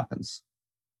shit happens.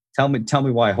 Tell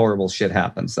me why horrible shit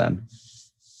happens then.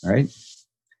 Right.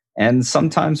 And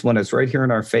sometimes when it's right here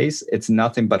in our face, it's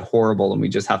nothing but horrible, and we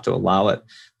just have to allow it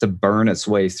to burn its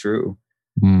way through.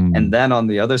 And then on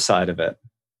the other side of it,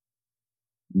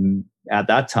 at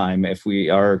that time, if we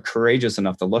are courageous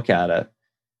enough to look at it,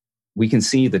 we can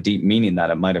see the deep meaning that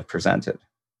it might have presented.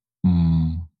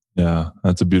 Yeah,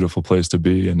 that's a beautiful place to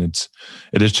be. And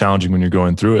it is challenging when you're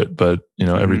going through it, but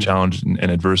every challenge and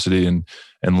adversity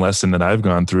and lesson that I've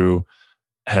gone through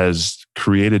has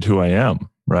created who I am,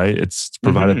 right? It's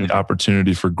provided the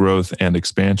opportunity for growth and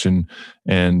expansion.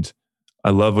 And I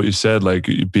love what you said, like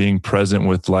being present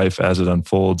with life as it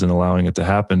unfolds and allowing it to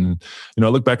happen. I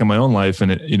look back at my own life,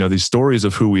 and these stories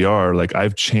of who we are, like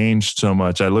I've changed so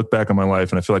much. I look back on my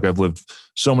life and I feel like I've lived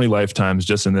so many lifetimes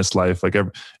just in this life, like,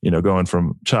 going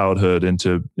from childhood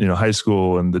into, high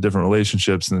school and the different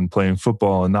relationships, and then playing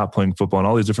football and not playing football and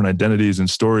all these different identities and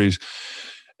stories.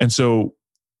 And so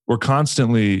we're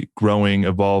constantly growing,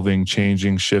 evolving,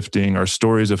 changing, shifting. Our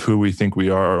stories of who we think we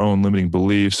are, our own limiting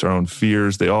beliefs, our own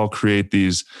fears, they all create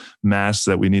these masks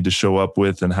that we need to show up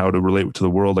with, and how to relate to the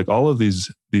world. Like all of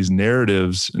these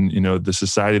narratives and, the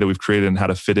society that we've created, and how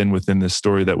to fit in within this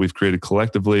story that we've created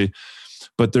collectively.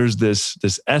 But there's this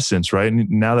essence, right? And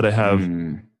now that I have,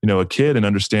 a kid and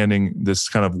understanding this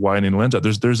kind of widening lens,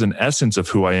 there's an essence of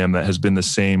who I am that has been the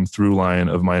same through line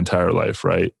of my entire life,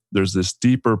 right? There's this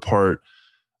deeper part,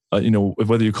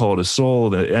 whether you call it a soul,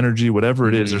 the energy, whatever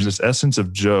it is, there's this essence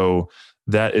of Joe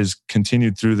that is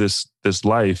continued through this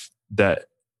life that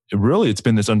really it's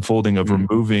been this unfolding of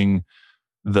removing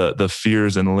the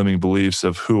fears and the limiting beliefs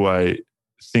of who I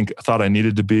thought I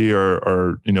needed to be,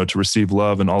 or to receive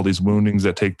love, and all these woundings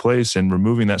that take place, and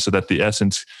removing that so that the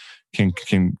essence can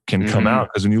come out.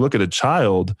 Because when you look at a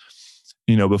child,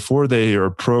 before they are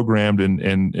programmed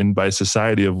and by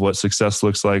society of what success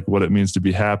looks like, what it means to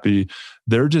be happy,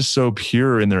 they're just so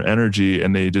pure in their energy,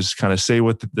 and they just kind of say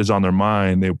what is on their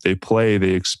mind. They play,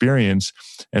 they experience,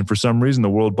 and for some reason the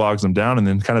world bogs them down. And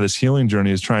then kind of this healing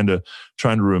journey is trying to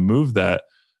remove that.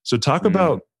 So talk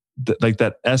about like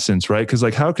that essence, right? Because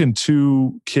like, how can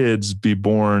two kids be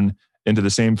born into the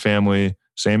same family,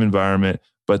 same environment,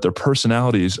 but their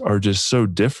personalities are just so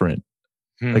different?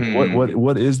 Like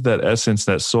what is that essence,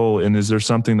 that soul? And is there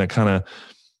something that kind of,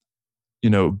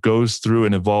 goes through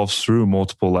and evolves through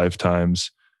multiple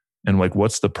lifetimes? And like,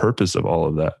 what's the purpose of all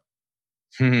of that?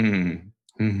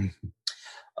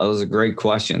 Those are great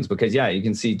questions, because you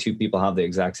can see two people have the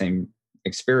exact same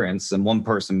experience, and one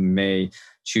person may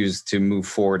choose to move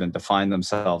forward and define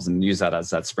themselves and use that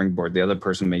as that springboard. The other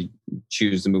person may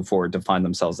choose to move forward, define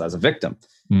themselves as a victim,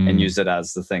 and use it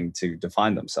as the thing to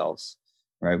define themselves.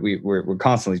 Right? We're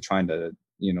constantly trying to,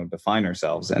 define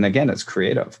ourselves. And again, it's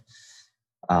creative.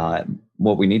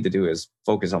 What we need to do is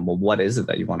focus on, well, what is it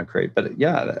that you want to create? But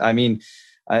I mean,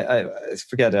 I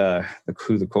forget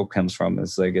who the quote comes from.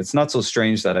 It's like, it's not so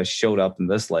strange that I showed up in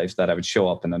this life that I would show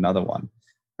up in another one.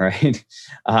 Right.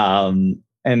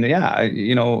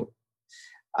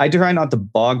 I try not to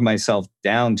bog myself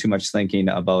down too much thinking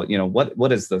about,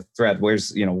 what is the thread?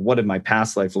 Where's, what did my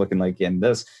past life looking like in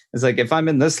this? It's like, if I'm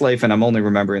in this life and I'm only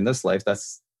remembering this life,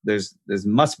 there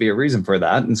must be a reason for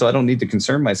that. And so I don't need to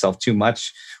concern myself too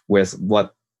much with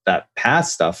what that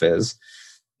past stuff is.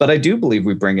 But I do believe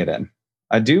we bring it in.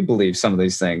 I do believe some of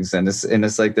these things. And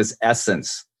it's like this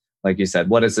essence, like you said,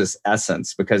 what is this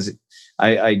essence? Because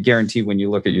I guarantee when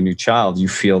you look at your new child, you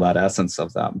feel that essence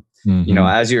of them.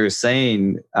 As you're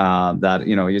saying that,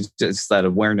 it's just that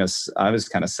awareness I was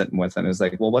kind of sitting with, and it's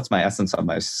like, well, what's my essence of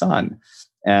my son?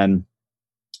 And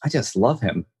I just love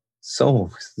him so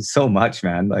much,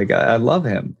 man. Like I love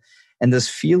him. And this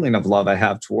feeling of love I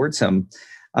have towards him,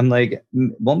 I'm like,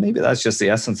 well, maybe that's just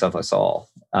the essence of us all.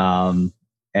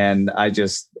 And I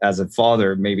just, as a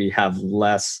father, maybe have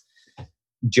less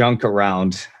junk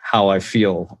around how I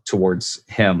feel towards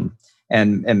him.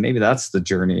 And maybe that's the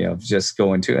journey of just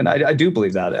going to, and I do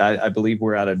believe that. I believe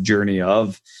we're at a journey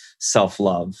of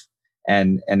self-love,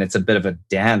 and it's a bit of a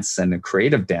dance, and a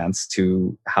creative dance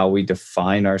to how we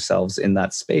define ourselves in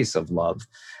that space of love.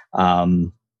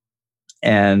 It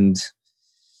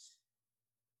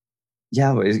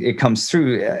comes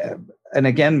through. And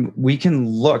again, we can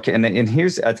look, and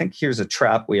here's a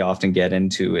trap we often get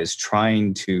into, is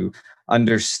trying to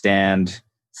understand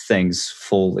things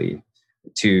fully,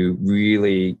 to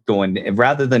really go in,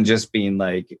 rather than just being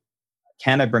like,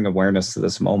 can I bring awareness to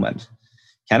this moment?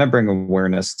 Can I bring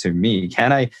awareness to me?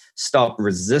 Can I stop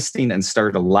resisting and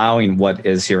start allowing what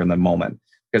is here in the moment?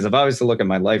 Because if I was to look at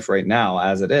my life right now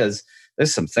as it is,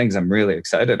 there's some things I'm really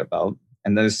excited about,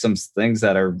 and there's some things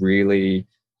that are really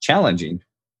challenging,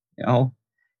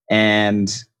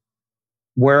 and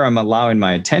where I'm allowing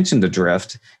my attention to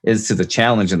drift is to the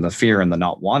challenge and the fear and the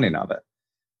not wanting of it,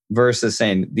 versus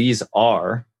saying these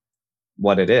are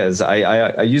what it is.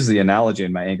 I use the analogy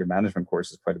in my anger management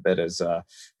courses quite a bit, is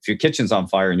if your kitchen's on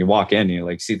fire and you walk in and you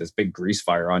like see this big grease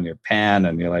fire on your pan,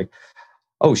 and you're like,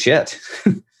 oh shit,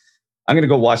 I'm going to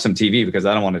go watch some TV because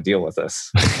I don't want to deal with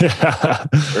this.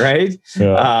 Right?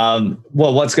 Yeah.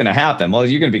 Well, what's going to happen? Well,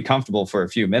 you're going to be comfortable for a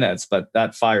few minutes, but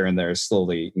that fire in there is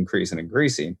slowly increasing and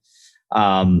increasing.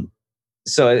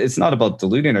 So it's not about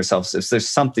deluding ourselves. If there's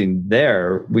something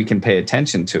there, we can pay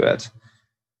attention to it,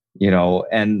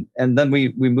 and then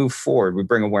we move forward. We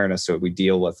bring awareness to it. We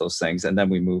deal with those things, and then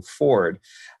we move forward.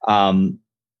 But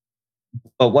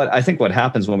what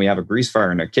happens when we have a grease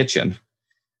fire in our kitchen,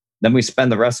 then we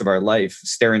spend the rest of our life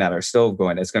staring at our stove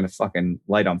going, it's going to fucking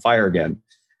light on fire again.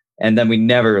 And then we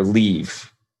never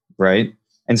leave. Right.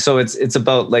 And so it's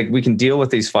about, like, we can deal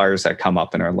with these fires that come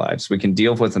up in our lives. We can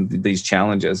deal with these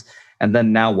challenges. And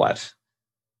then now what?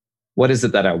 What is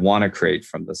it that I want to create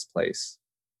from this place?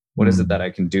 What is it that I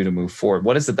can do to move forward?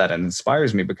 What is it that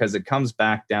inspires me? Because it comes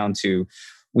back down to,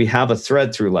 we have a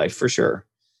thread through life for sure.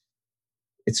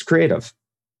 It's creative,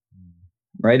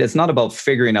 right? It's not about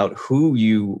figuring out who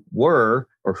you were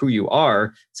or who you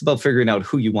are. It's about figuring out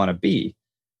who you want to be.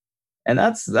 And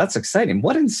that's exciting.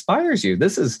 What inspires you?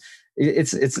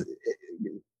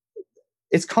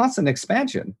 It's constant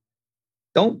expansion.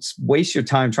 Don't waste your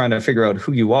time trying to figure out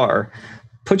who you are.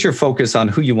 Put your focus on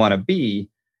who you want to be,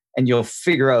 and you'll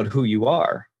figure out who you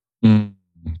are.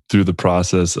 through the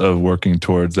process of working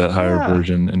towards that higher Yeah.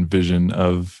 version and vision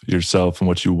of yourself and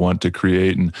what you want to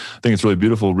create. And I think it's really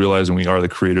beautiful realizing we are the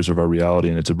creators of our reality,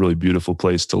 and it's a really beautiful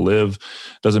place to live.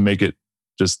 Doesn't make it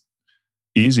just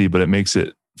easy, but it makes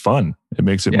it fun. It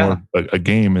makes it more a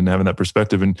game, and having that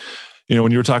perspective. And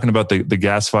when you were talking about the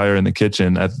gas fire in the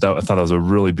kitchen, I thought that was a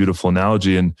really beautiful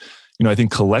analogy. And I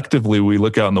think collectively we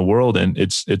look out in the world, and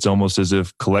it's almost as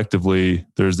if collectively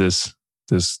there's this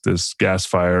gas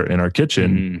fire in our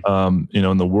kitchen.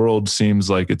 And the world seems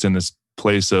like it's in this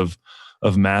place of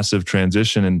massive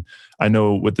transition. And I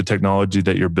know with the technology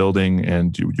that you're building,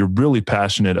 and you're really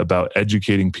passionate about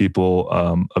educating people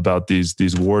about these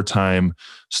wartime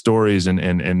stories,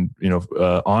 and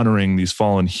honoring these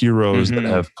fallen heroes that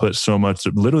have put so much,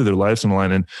 literally their lives on the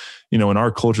line. And in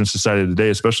our culture and society today,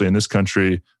 especially in this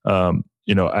country, I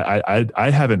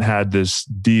haven't had this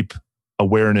deep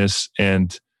awareness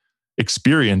and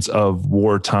experience of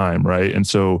wartime, right? And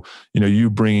so, you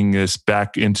bringing this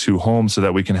back into home so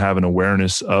that we can have an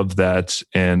awareness of that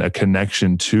and a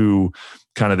connection to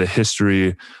kind of the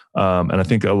history. And I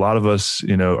think a lot of us,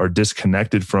 are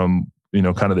disconnected from,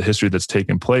 kind of the history that's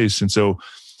taken place. And so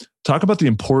talk about the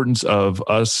importance of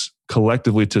us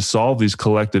collectively to solve these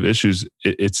collective issues.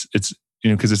 It's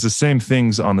because it's the same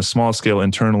things on the small scale,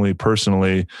 internally,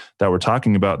 personally, that we're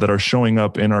talking about that are showing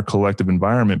up in our collective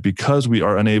environment because we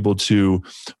are unable to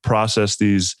process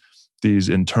these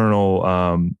internal,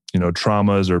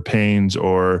 traumas or pains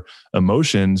or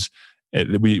emotions.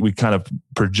 We kind of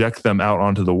project them out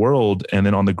onto the world, and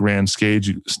then on the grand stage,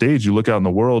 you look out in the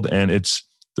world, and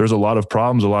there's a lot of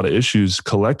problems, a lot of issues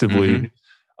collectively.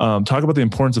 Talk about the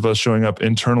importance of us showing up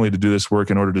internally to do this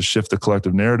work in order to shift the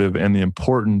collective narrative, and the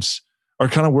importance, or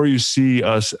kind of where you see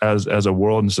us as a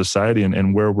world and society,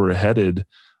 and where we're headed.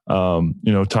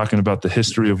 Talking about the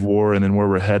history of war, and then where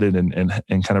we're headed, and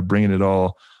kind of bringing it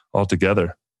all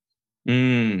together.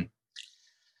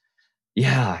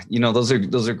 Yeah, those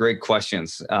are great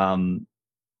questions.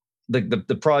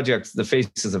 The project, the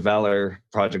Faces of Valor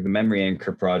project, the Memory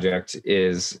Anchor project,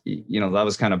 is that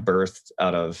was kind of birthed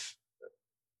out of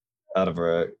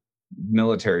a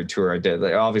military tour I did.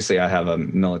 Obviously, I have a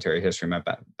military history. My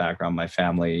background, my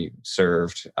family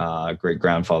served. Great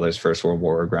grandfather's First World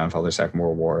War, grandfather Second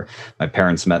World War. My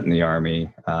parents met in the Army.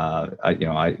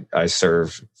 I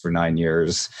served for 9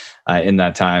 years. In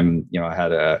that time, I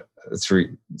had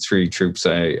three troops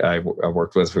I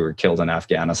worked with who were killed in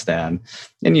Afghanistan.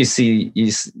 And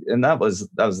and that was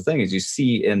the thing, is you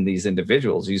see in these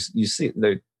individuals, you see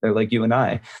they're like you and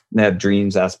I. They have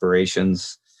dreams,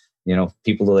 aspirations.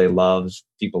 People that they loved,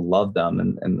 people loved them,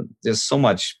 and there's so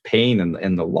much pain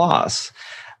in the loss.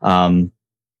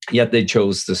 Yet they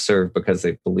chose to serve because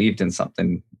they believed in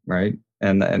something, right?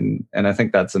 And I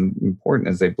think that's important,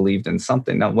 as they believed in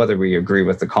something. Now, whether we agree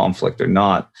with the conflict or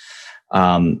not,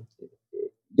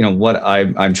 what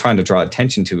I'm trying to draw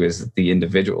attention to is the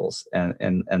individuals and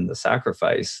the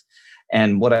sacrifice.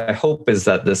 And what I hope is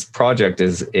that this project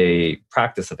is a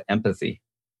practice of empathy.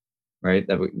 Right,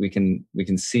 that we can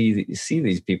see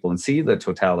these people and see the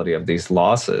totality of these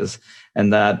losses,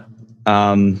 and that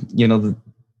I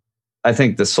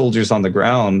think the soldiers on the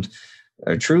ground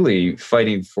are truly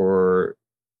fighting for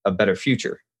a better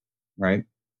future, right?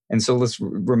 And so let's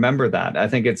remember that. I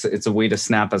think it's a way to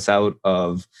snap us out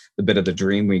of the bit of the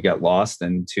dream we get lost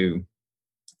into,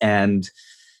 and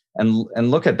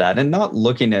look at that, and not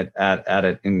looking at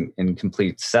it in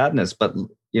complete sadness, but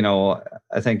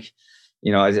I think.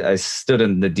 I stood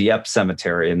in the Dieppe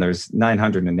cemetery, and there's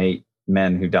 908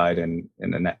 men who died in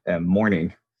a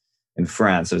mourning in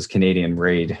France. It was a Canadian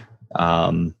raid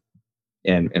in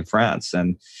France,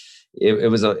 and it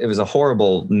was a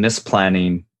horrible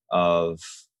misplanning of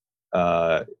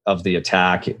the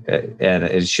attack, and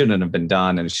it shouldn't have been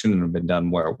done, and it shouldn't have been done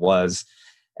where it was,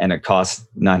 and it cost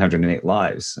 908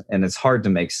 lives. And it's hard to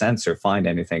make sense or find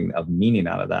anything of meaning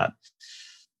out of that.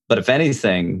 But if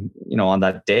anything, on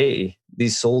that day,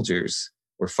 these soldiers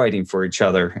were fighting for each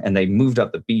other, and they moved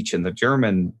up the beach, and the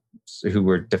Germans who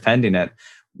were defending it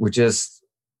were just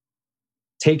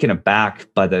taken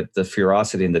aback by the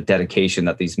ferocity and the dedication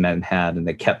that these men had, and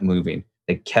they kept moving.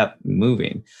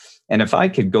 And if I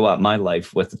could go out my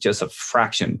life with just a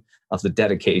fraction of the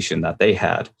dedication that they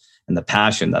had, and the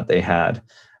passion that they had,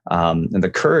 and the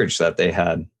courage that they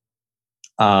had,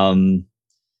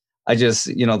 I just,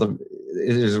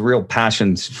 there's a real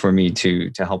passion for me to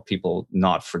help people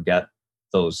not forget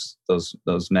those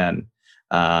men.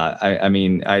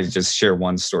 I just share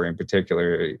one story in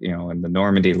particular. In the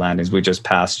Normandy landings, we just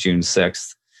passed June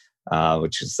 6th,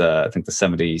 which is I think the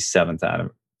 77th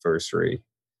anniversary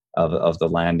of the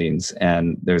landings.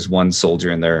 And there's one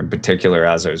soldier in there in particular,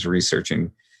 as I was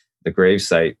researching the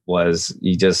gravesite was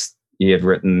he had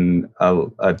written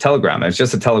a telegram. It's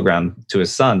just a telegram to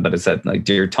his son, but it said like,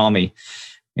 "Dear Tommy,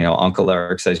 Uncle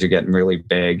Eric says you're getting really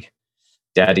big.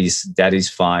 Daddy's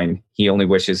fine. He only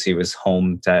wishes he was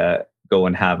home to go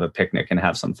and have a picnic and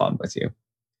have some fun with you.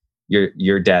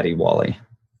 Your daddy, Wally."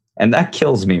 And that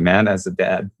kills me, man, as a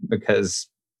dad, because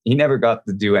he never got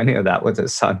to do any of that with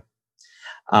his son.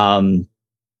 And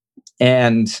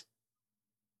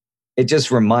it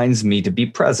just reminds me to be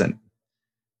present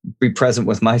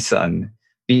with my son,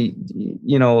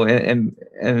 and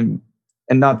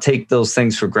not take those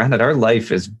things for granted. Our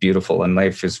life is beautiful and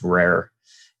life is rare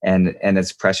and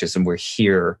it's precious, and we're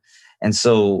here. And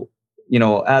so,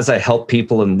 as I help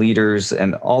people and leaders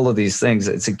and all of these things,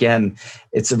 it's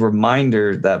a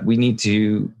reminder that we need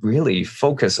to really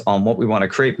focus on what we want to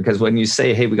create. Because when you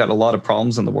say, hey, we got a lot of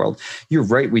problems in the world, you're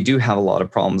right, we do have a lot of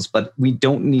problems, but we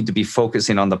don't need to be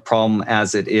focusing on the problem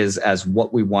as it is, as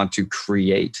what we want to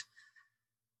create,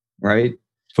 right?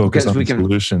 Focus on the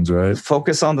solutions, right?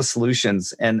 Focus on the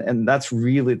solutions. And that's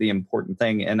really the important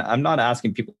thing. And I'm not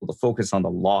asking people to focus on the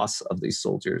loss of these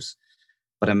soldiers,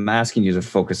 but I'm asking you to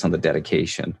focus on the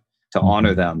dedication, to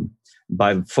honor them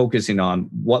by focusing on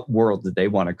what world do they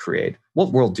want to create?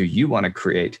 What world do you want to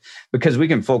create? Because we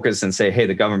can focus and say, hey,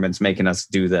 the government's making us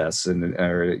do this,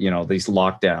 or these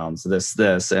lockdowns,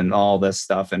 this, and all this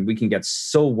stuff. And we can get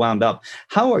so wound up.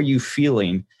 How are you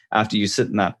feeling after you sit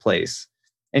in that place?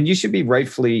 And you should be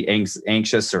rightfully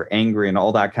anxious or angry and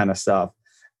all that kind of stuff.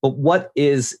 But what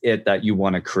is it that you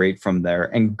want to create from there?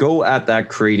 And go at that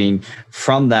creating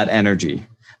from that energy,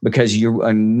 because you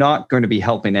are not going to be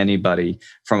helping anybody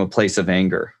from a place of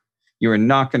anger. You are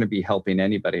not going to be helping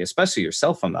anybody, especially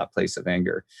yourself, from that place of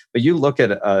anger. But you look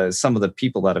at some of the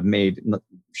people that have made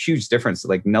huge difference,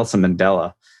 like Nelson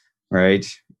Mandela, right?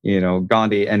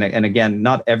 Gandhi. And again,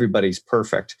 not everybody's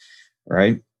perfect,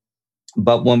 right?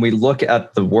 But when we look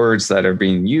at the words that are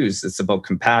being used, it's about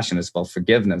compassion, it's about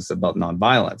forgiveness, it's about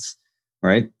nonviolence,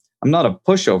 right? I'm not a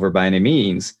pushover by any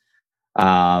means,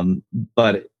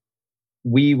 but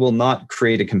we will not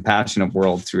create a compassionate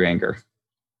world through anger.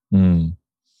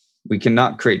 We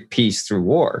cannot create peace through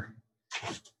war,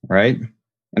 right?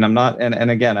 And I'm not, and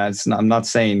again, I'm not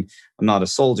saying I'm not a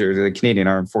soldier. The Canadian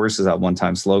Armed Forces at one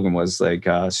time slogan was like,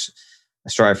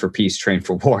 strive for peace, train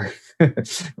for war.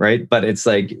 Right? But it's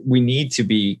like, we need to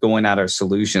be going at our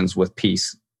solutions with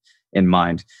peace in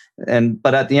mind.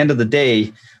 But at the end of the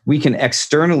day, we can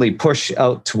externally push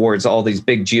out towards all these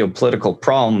big geopolitical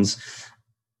problems,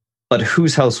 but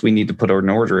whose house we need to put in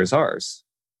order is ours.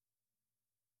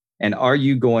 And are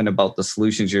you going about the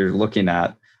solutions you're looking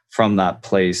at from that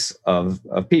place of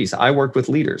peace? I work with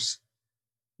leaders,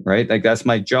 right? Like, that's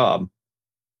my job.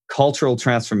 Cultural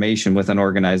transformation with an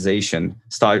organization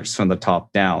starts from the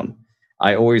top down.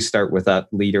 I always start with that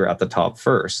leader at the top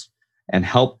first and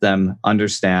help them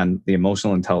understand the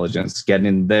emotional intelligence,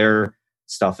 getting their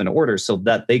stuff in order so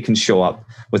that they can show up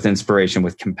with inspiration,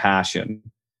 with compassion.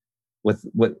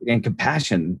 And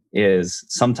compassion is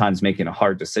sometimes making a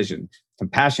hard decision.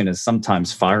 Compassion is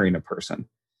sometimes firing a person,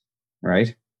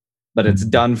 right? But it's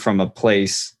done from a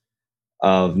place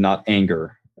of not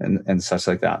anger and such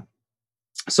like that.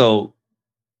 So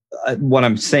what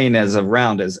I'm saying is,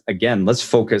 again, let's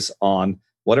focus on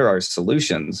what are our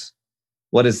solutions?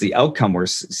 What is the outcome we're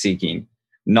seeking?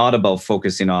 Not about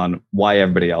focusing on why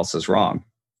everybody else is wrong.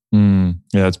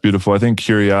 Yeah, it's beautiful. I think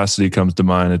curiosity comes to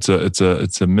mind. It's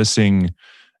a missing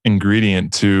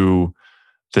ingredient to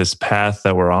this path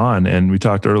that we're on. And we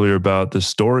talked earlier about the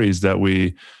stories that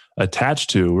we attach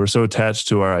to. We're so attached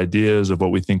to our ideas of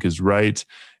what we think is right.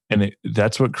 And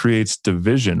that's what creates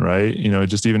division, right?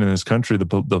 Just even in this country,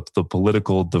 the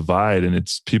political divide,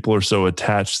 and people are so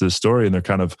attached to the story, and they're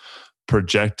kind of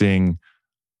projecting,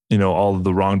 all of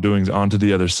the wrongdoings onto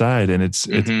the other side. And it's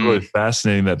really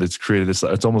fascinating that it's created this,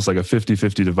 it's almost like a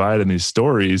 50-50 divide in these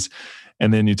stories.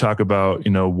 And then you talk about,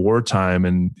 wartime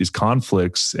and these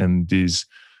conflicts and these,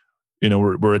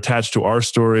 we're attached to our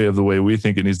story of the way we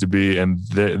think it needs to be, and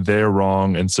they're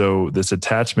wrong. And so this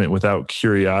attachment without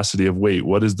curiosity of, wait,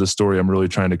 what is the story I'm really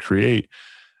trying to create?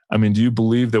 I mean, do you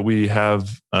believe that we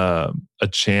have a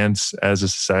chance as a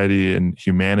society and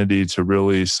humanity to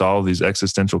really solve these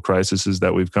existential crises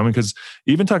that we've come in? Because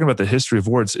even talking about the history of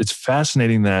war, it's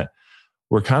fascinating that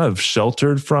we're kind of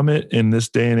sheltered from it in this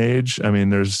day and age. I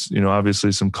mean, there's,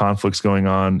 obviously some conflicts going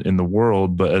on in the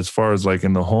world, but as far as like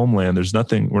in the homeland, there's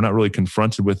nothing, we're not really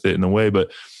confronted with it in a way.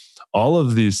 But all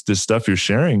of this stuff you're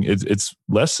sharing, it's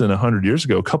less than 100 years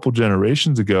ago, a couple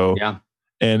generations ago. Yeah.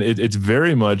 And it's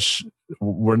very much,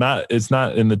 it's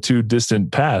not in the too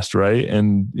distant past, right?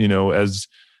 And,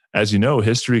 as you know,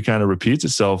 history kind of repeats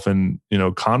itself, and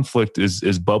conflict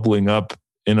is bubbling up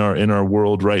in our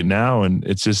world right now, and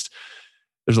it's just,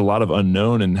 there's a lot of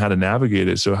unknown and how to navigate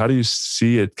it. So how do you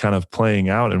see it kind of playing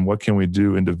out, and what can we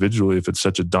do individually if it's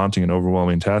such a daunting and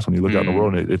overwhelming task when you look out in the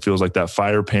world and it feels like that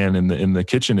fire pan in the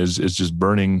kitchen is just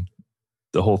burning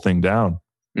the whole thing down?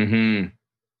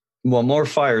 Mm-hmm. Well, more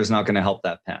fire is not going to help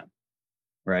that pan,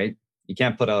 right? You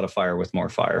can't put out a fire with more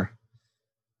fire,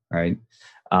 right?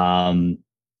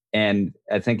 And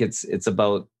I think it's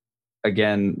about,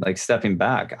 again, like stepping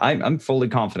back. I'm fully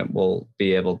confident we'll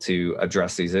be able to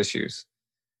address these issues.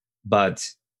 But,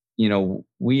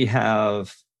 we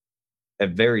have a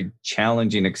very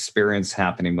challenging experience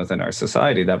happening within our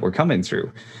society that we're coming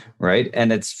through, right?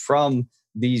 And it's from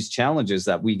these challenges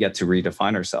that we get to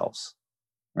redefine ourselves,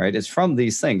 right? It's from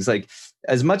these things. Like,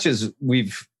 as much as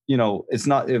we've, it's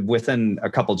not within a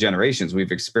couple generations,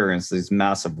 we've experienced these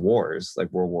massive wars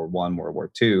like World War I, World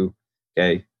War II,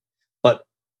 okay? But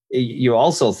you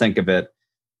also think of it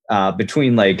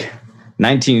between like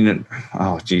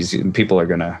people are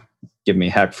going to give me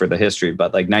heck for the history,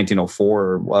 but like 1904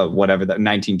 or whatever, that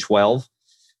 1912,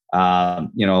 not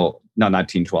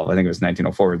 1912, I think it was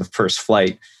 1904, the first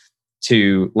flight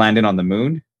to landing on the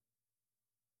moon.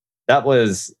 That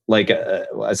was like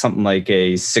something like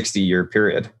a 60-year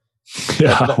period.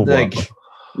 Yeah,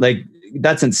 like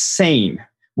that's insane.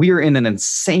 We are in an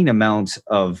insane amount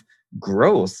of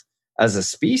growth as a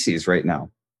species right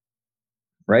now,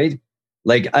 right?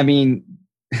 Like, I mean,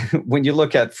 when you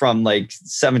look at from like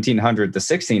 1700 to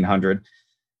 1600,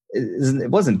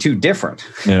 it wasn't too different,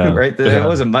 right? There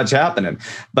wasn't much happening.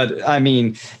 But I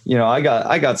mean, I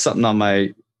got something on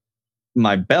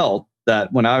my belt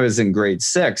that when I was in grade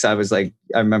 6, I was like,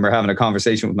 I remember having a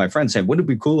conversation with my friend saying, wouldn't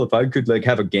it be cool if I could like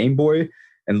have a Game Boy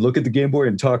and look at the Game Boy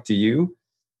and talk to you?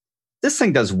 This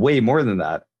thing does way more than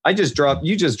that. You just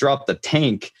dropped the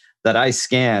tank that I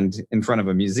scanned in front of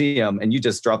a museum, and you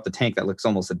just dropped the tank that looks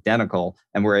almost identical,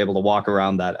 and we're able to walk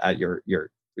around that at your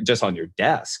just on your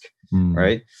desk,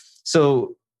 right?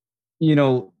 So,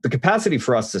 the capacity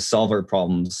for us to solve our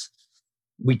problems,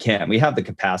 we have the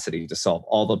capacity to solve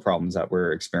all the problems that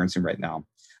we're experiencing right now.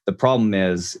 The problem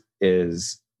is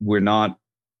we're not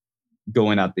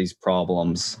going at these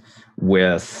problems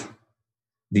with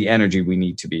the energy we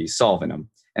need to be solving them.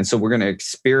 And so we're going to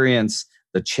experience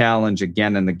the challenge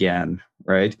again and again,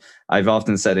 right? I've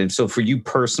often said, and so for you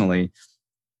personally,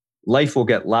 life will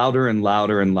get louder and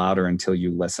louder and louder until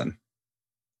you listen.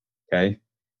 Okay?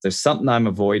 There's something I'm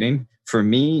avoiding. For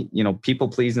me, people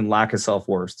pleasing, lack of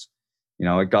self-worth.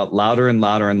 It got louder and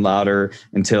louder and louder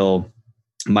until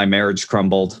my marriage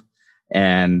crumbled,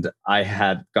 and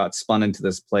I got spun into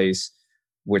this place,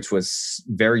 which was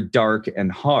very dark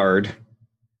and hard,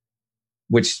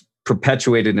 which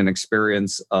perpetuated an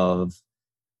experience of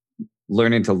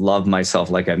learning to love myself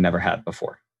like I've never had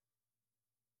before.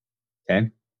 Okay.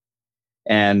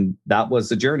 And that was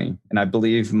the journey. And I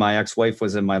believe my ex-wife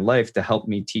was in my life to help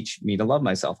me teach me to love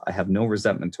myself. I have no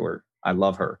resentment to her. I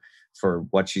love her for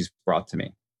what she's brought to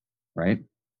me. Right.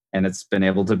 And it's been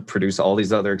able to produce all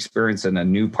these other experiences and a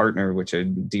new partner, which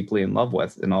I'm deeply in love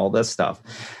with, and all this stuff.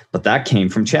 But that came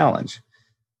from challenge.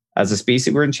 As a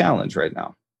species, we're in challenge right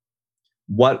now.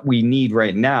 What we need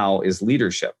right now is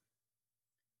leadership.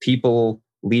 People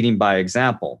leading by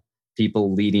example,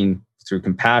 people leading through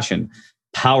compassion,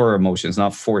 power emotions,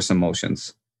 not force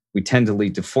emotions. We tend to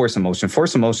lead to force emotion.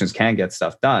 Force emotions can get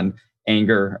stuff done.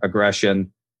 Anger,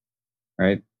 aggression,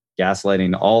 right?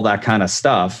 Gaslighting, all that kind of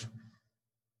stuff.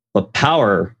 But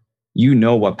power,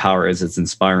 what power is. It's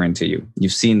inspiring to you.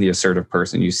 You've seen the assertive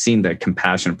person. You've seen the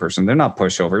compassionate person. They're not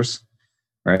pushovers,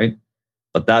 right?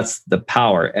 But that's the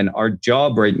power. And our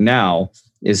job right now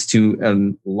is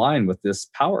to align with this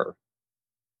power.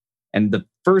 And the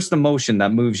first emotion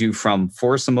that moves you from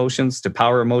force emotions to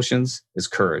power emotions is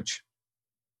courage.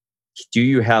 Do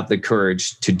you have the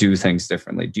courage to do things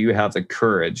differently? Do you have the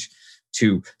courage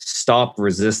to stop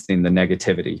resisting the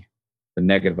negativity, the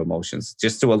negative emotions,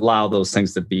 just to allow those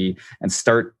things to be and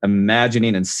start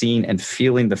imagining and seeing and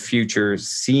feeling the future,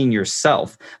 seeing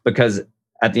yourself? Because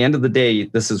at the end of the day,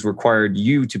 this has required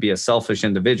you to be a selfish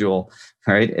individual,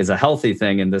 right? Is a healthy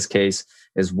thing in this case,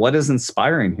 is what is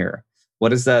inspiring here?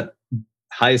 What is that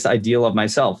highest ideal of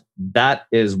myself? That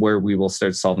is where we will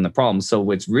start solving the problem. So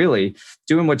it's really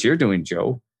doing what you're doing,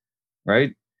 Joe,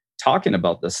 right? Talking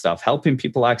about this stuff, helping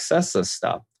people access this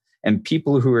stuff. And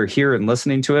people who are here and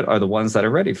listening to it are the ones that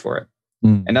are ready for it.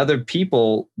 And other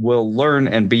people will learn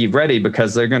and be ready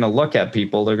because they're going to look at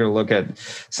people. They're going to look at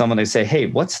someone. They say, hey,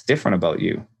 what's different about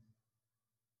you?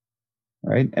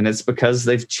 Right. And it's because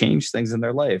they've changed things in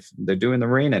their life. They're doing the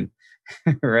raining.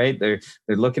 right? They're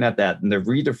looking at that and they're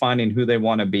redefining who they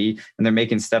want to be, and they're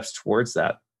making steps towards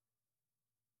that.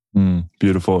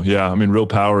 Beautiful. Yeah. I mean, real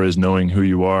power is knowing who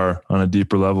you are on a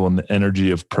deeper level, and the energy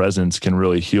of presence can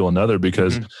really heal another,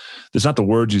 because it's not the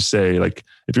words you say. Like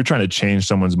if you're trying to change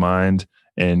someone's mind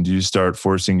and you start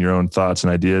forcing your own thoughts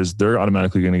and ideas, they're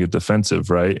automatically going to get defensive,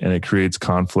 right? And it creates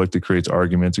conflict, it creates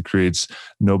arguments, it creates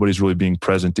nobody's really being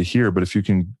present to hear. But if you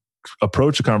can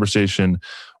approach a conversation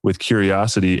with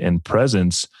curiosity and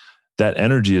presence, that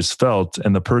energy is felt,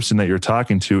 and the person that you're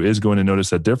talking to is going to notice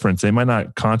that difference. They might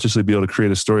not consciously be able to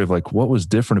create a story of like, what was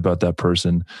different about that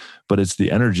person, but it's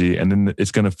the energy. And then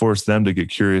it's going to force them to get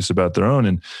curious about their own.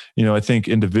 And, I think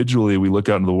individually we look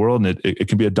out into the world, and it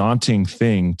can be a daunting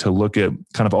thing to look at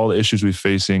kind of all the issues we're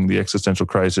facing, the existential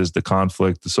crisis, the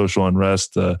conflict, the social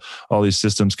unrest, all these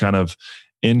systems kind of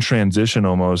in transition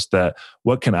almost, that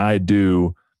what can I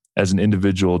do as an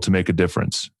individual to make a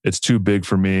difference? It's too big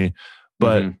for me.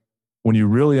 But when you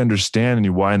really understand and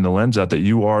you widen the lens out that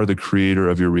you are the creator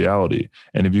of your reality,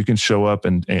 and if you can show up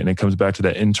and it comes back to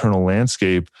that internal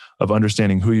landscape of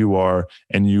understanding who you are,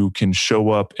 and you can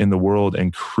show up in the world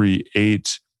and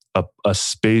create a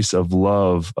space of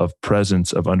love, of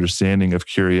presence, of understanding, of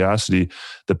curiosity,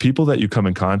 the people that you come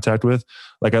in contact with,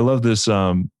 like I love this,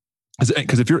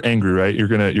 because if you're angry, right, you're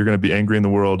gonna be angry in the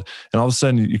world, and all of a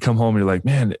sudden you come home and you're like,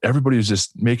 man, everybody's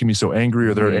just making me so angry,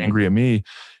 or they're angry at me.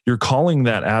 You're calling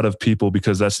that out of people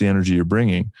because that's the energy you're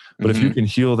bringing. But if you can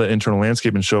heal that internal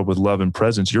landscape and show up with love and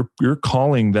presence, you're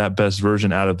calling that best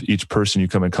version out of each person you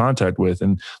come in contact with.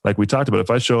 And like we talked about,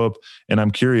 if I show up and I'm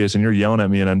curious and you're yelling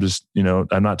at me and I'm just,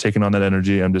 I'm not taking on that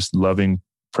energy, I'm just loving,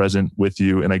 present with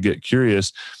you, and I get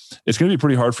curious, it's going to be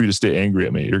pretty hard for you to stay angry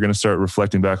at me. You're going to start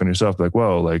reflecting back on yourself, like,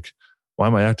 whoa, like, why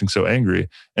am I acting so angry?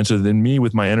 And so then me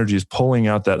with my energy is pulling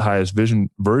out that highest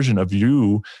version of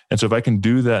you. And so if I can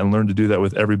do that and learn to do that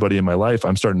with everybody in my life,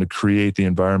 I'm starting to create the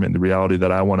environment and the reality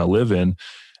that I want to live in.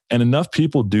 And enough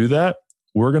people do that,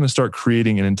 we're going to start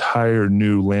creating an entire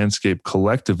new landscape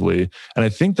collectively. And I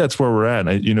think that's where we're at.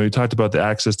 And you talked about the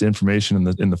access to information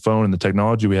in the phone and the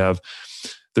technology we have.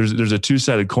 There's a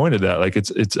two-sided coin to that. Like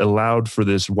it's allowed for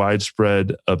this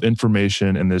widespread of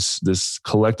information and this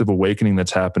collective awakening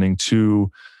that's happening to,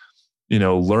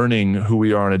 learning who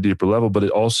we are on a deeper level, but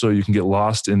it also, you can get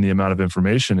lost in the amount of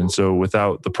information. And so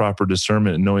without the proper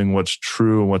discernment and knowing what's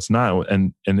true and what's not,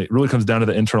 and it really comes down to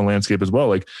the internal landscape as well.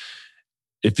 Like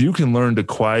if you can learn to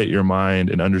quiet your mind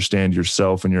and understand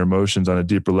yourself and your emotions on a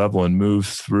deeper level and move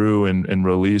through and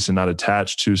release and not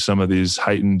attach to some of these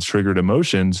heightened triggered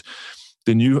emotions,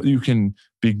 then you can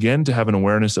begin to have an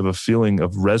awareness of a feeling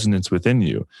of resonance within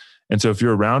you. And so if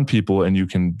you're around people and you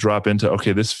can drop into,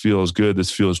 okay, this feels good, this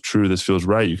feels true, this feels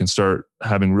right, you can start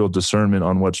having real discernment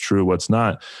on what's true, what's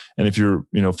not. And if you're,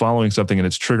 following something and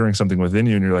it's triggering something within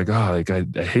you and you're like, oh, like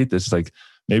I hate this, like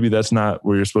maybe that's not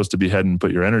where you're supposed to be heading and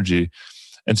put your energy.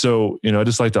 And so, I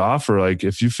just like to offer, like,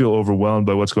 if you feel overwhelmed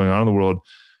by what's going on in the world,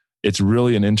 it's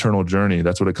really an internal journey.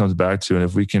 That's what it comes back to. And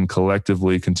if we can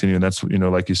collectively continue, and that's,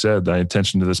 like you said, the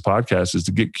intention to this podcast is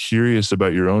to get curious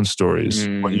about your own stories,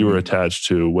 what you were attached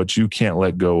to, what you can't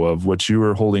let go of, what you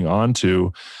are holding on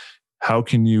to. How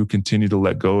can you continue to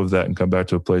let go of that and come back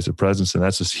to a place of presence? And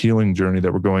that's this healing journey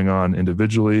that we're going on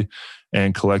individually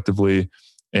and collectively.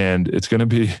 And it's going to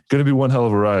be one hell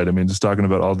of a ride. I mean, just talking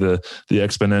about all the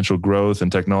exponential growth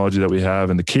and technology that we have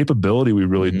and the capability we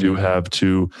really do have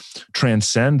to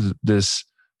transcend this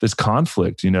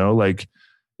conflict,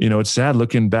 it's sad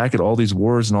looking back at all these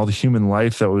wars and all the human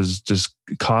life that was just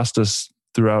cost us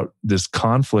throughout this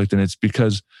conflict. And it's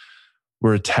because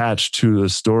we're attached to the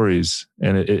stories,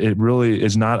 and it really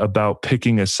is not about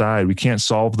picking a side. We can't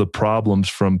solve the problems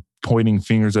from pointing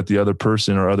fingers at the other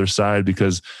person or other side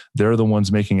because they're the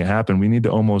ones making it happen. We need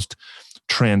to almost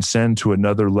transcend to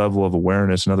another level of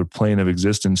awareness, another plane of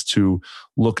existence, to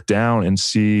look down and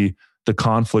see the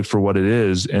conflict for what it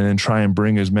is, and then try and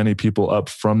bring as many people up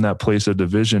from that place of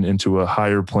division into a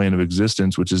higher plane of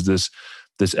existence, which is this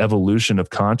evolution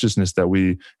of consciousness that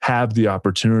we have the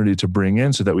opportunity to bring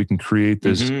in so that we can create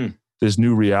this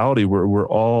new reality where we're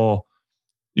all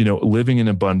living in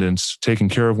abundance, taking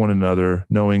care of one another,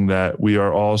 knowing that we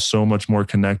are all so much more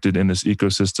connected in this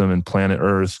ecosystem and planet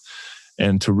Earth,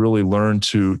 and to really learn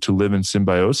to live in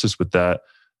symbiosis with that.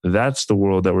 That's the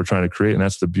world that we're trying to create. And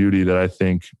that's the beauty that I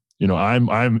think,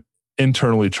 I'm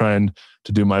internally trying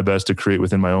to do my best to create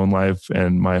within my own life.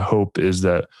 And my hope is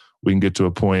that we can get to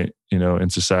a point, in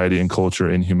society and culture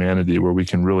and humanity where we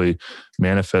can really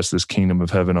manifest this kingdom of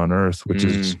heaven on earth, which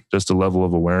is just a level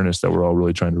of awareness that we're all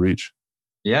really trying to reach.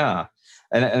 Yeah.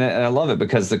 And I love it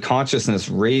because the consciousness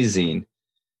raising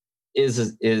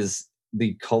is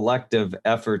the collective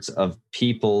efforts of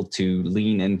people to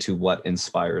lean into what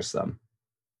inspires them.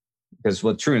 Because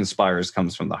what true inspires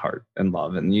comes from the heart and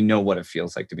love. And you know what it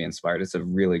feels like to be inspired. It's a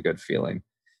really good feeling,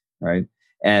 right?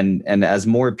 And as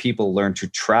more people learn to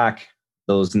track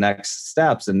those next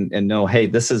steps and know, hey,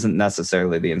 this isn't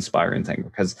necessarily the inspiring thing,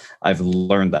 because I've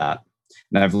learned that.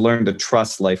 And I've learned to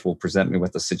trust life will present me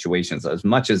with the situations, as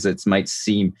much as it might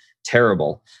seem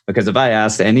terrible. Because if I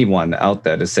asked anyone out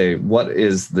there to say, what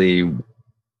is the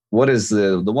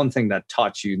one thing that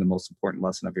taught you the most important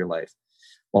lesson of your life?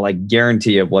 Well, I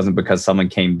guarantee it wasn't because someone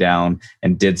came down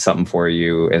and did something for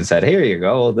you and said, here you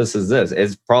go, this is this.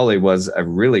 It probably was a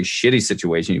really shitty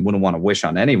situation you wouldn't want to wish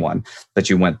on anyone, but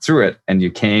you went through it and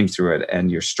you came through it and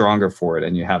you're stronger for it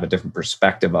and you have a different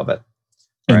perspective of it.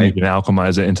 And right? you can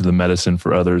alchemize it into the medicine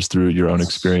for others through your own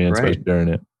experience by sharing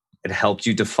it. It helped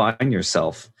you define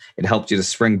yourself. It helped you to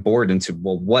springboard into,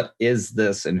 well, what is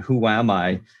this and who am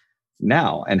I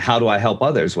now, and how do I help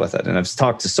others with it? And I've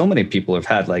talked to so many people who've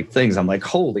had like things. I'm like,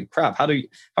 holy crap! How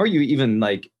are you even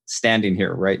like standing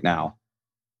here right now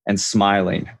and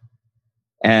smiling?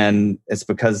 And it's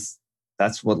because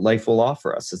that's what life will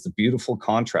offer us. It's a beautiful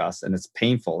contrast, and it's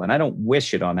painful. And I don't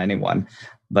wish it on anyone,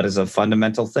 but as a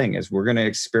fundamental thing, is we're going to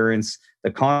experience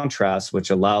the contrast, which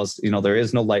allows, there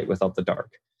is no light without the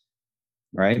dark,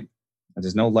 right?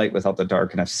 There's no light without the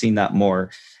dark. And I've seen that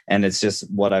more. And it's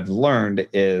just what I've learned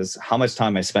is how much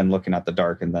time I spend looking at the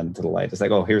dark and then to the light. It's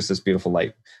like, oh, here's this beautiful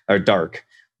light or dark.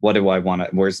 What do I want to,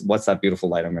 what's that beautiful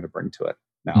light I'm going to bring to it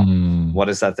now? What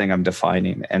is that thing I'm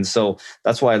defining? And so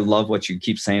that's why I love what you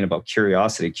keep saying about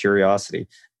curiosity. Curiosity.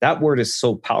 That word is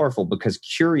so powerful because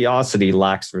curiosity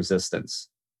lacks resistance.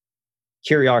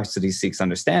 Curiosity seeks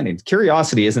understanding.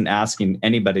 Curiosity isn't asking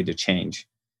anybody to change.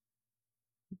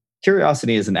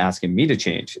 Curiosity isn't asking me to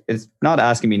change. It's not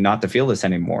asking me not to feel this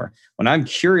anymore. When I'm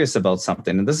curious about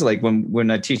something, and this is like when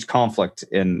I teach conflict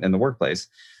in the workplace,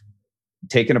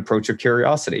 take an approach of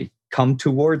curiosity. Come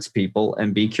towards people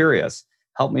and be curious.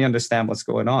 Help me understand what's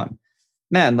going on.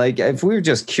 Man, like if we were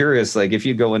just curious, like if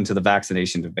you go into the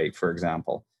vaccination debate, for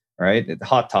example, right? It's a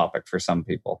hot topic for some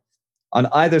people. On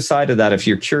either side of that, if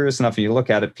you're curious enough and you look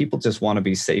at it, people just want to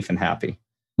be safe and happy.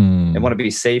 They want to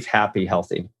be safe, happy,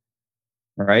 healthy.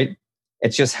 Right?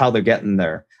 It's just how they're getting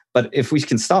there. But if we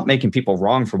can stop making people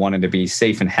wrong for wanting to be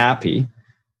safe and happy,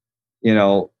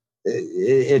 it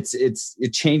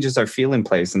changes our feeling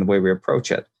place and the way we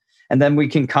approach it. And then we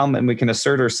can come and we can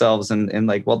assert ourselves and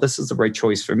like, well, this is the right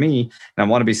choice for me. And I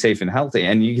want to be safe and healthy.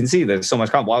 And you can see there's so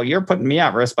much, well, you're putting me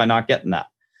at risk by not getting that.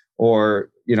 Or,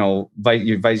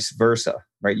 vice versa,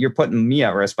 right? You're putting me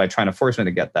at risk by trying to force me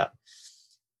to get that.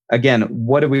 Again,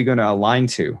 what are we going to align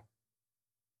to?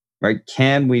 Right?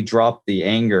 Can we drop the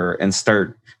anger and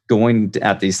start going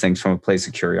at these things from a place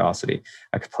of curiosity,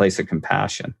 a place of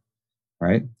compassion,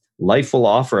 right? Life will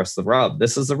offer us the rub.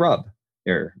 This is the rub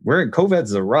here. We're in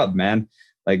COVID's the rub, man.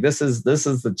 Like this is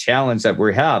the challenge that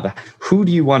we have. Who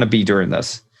do you want to be during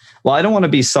this? Well, I don't want to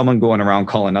be someone going around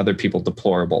calling other people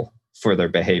deplorable for their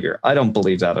behavior. I don't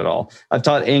believe that at all. I've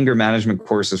taught anger management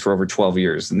courses for over 12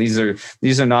 years. And these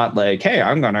are not like, hey,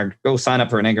 I'm going to go sign up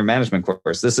for an anger management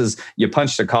course. This is, you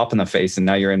punched a cop in the face and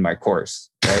now you're in my course,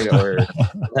 right? Or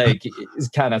like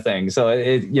kind of thing.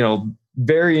 So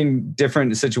varying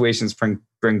different situations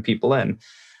bring people in.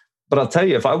 But I'll tell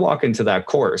you, if I walk into that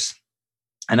course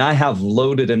and I have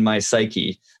loaded in my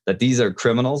psyche that these are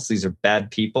criminals, these are bad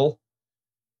people,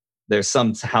 they're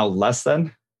somehow less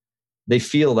than, they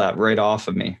feel that right off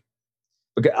of me.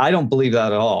 Because I don't believe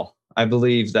that at all. I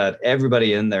believe that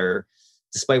everybody in there,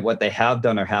 despite what they have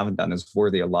done or haven't done, is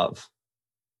worthy of love,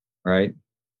 right?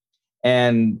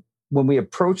 And when we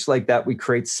approach like that, we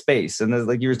create space. And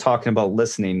like you were talking about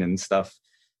listening and stuff.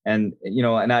 And,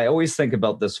 and I always think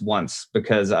about this once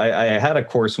because I had a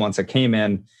course once. I came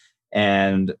in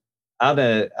and out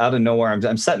of nowhere,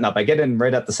 I'm setting up. I get in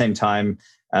right at the same time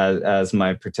as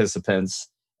my participants.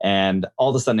 And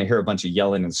all of a sudden I hear a bunch of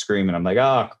yelling and screaming. I'm like,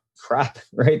 oh, crap,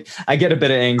 right? I get a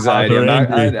bit of anxiety. Figure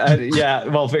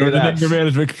that. Anger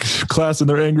management class and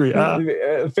they're angry.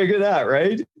 Figure that,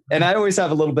 right? And I always have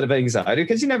a little bit of anxiety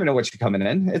because you never know what you're coming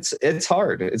in. It's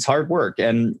hard. It's hard work.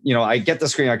 And, I get the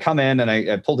screen, I come in and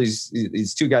I pull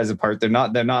these two guys apart. They're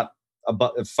not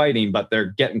fighting, but they're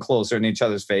getting closer in each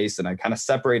other's face. And I kind of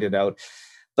separate it out.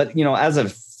 But, as a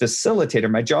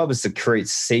facilitator, my job is to create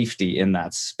safety in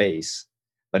that space.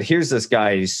 But here's this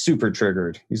guy, he's super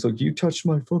triggered. He's like, you touched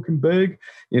my fucking bag,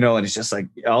 and it's just like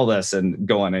all this and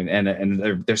going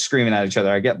and they're screaming at each other.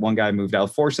 I get one guy moved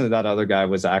out. Fortunately, that other guy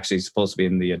was actually supposed to be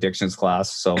in the addictions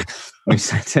class. So we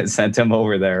sent him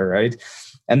over there, right?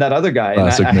 And that other guy,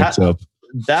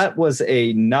 that was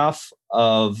enough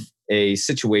of a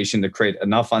situation to create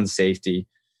enough unsafety,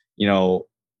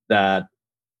 that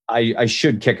I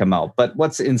should kick him out. But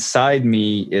what's inside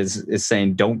me is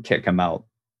saying, don't kick him out.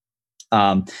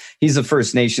 He's a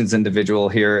First Nations individual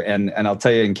here, and I'll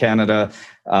tell you, in Canada,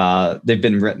 they've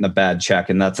been written a bad check,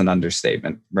 and that's an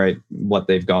understatement, right? What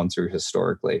they've gone through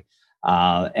historically,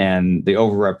 and the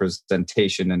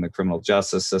overrepresentation in the criminal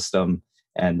justice system,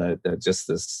 and the just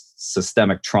this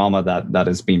systemic trauma that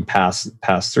is being passed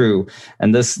through.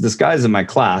 And this guy's in my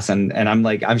class, and I'm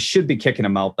like, I should be kicking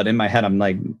him out, but in my head, I'm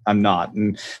like, I'm not.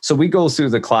 And so we go through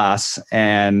the class,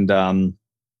 and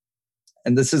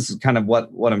this is kind of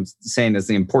what I'm saying is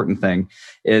the important thing,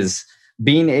 is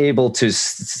being able to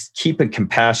keep a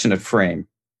compassionate frame,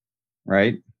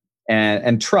 right?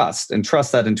 And trust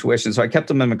that intuition. So I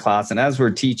kept him in my class, and as we're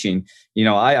teaching,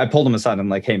 I pulled him aside. I'm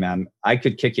like, hey man, I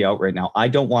could kick you out right now. I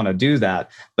don't want to do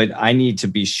that, but I need to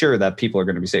be sure that people are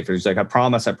going to be safe. He's like, I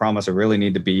promise, I really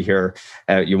need to be here.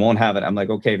 You won't have it. I'm like,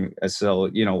 okay. So,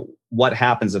 what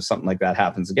happens if something like that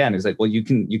happens again? He's like, well, you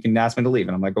can ask me to leave.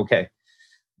 And I'm like, okay.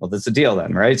 Well, that's the deal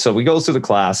then, right? So we go through the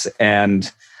class, and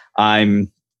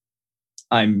I'm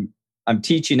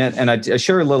teaching it, and I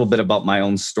share a little bit about my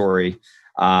own story,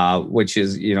 which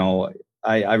is,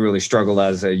 I really struggled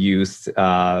as a youth,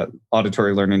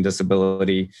 auditory learning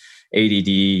disability,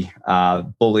 ADD,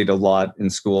 bullied a lot in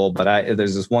school. But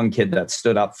there's this one kid that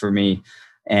stood up for me,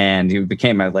 and he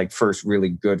became my first really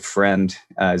good friend.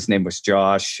 His name was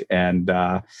Josh, and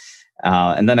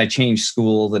then I changed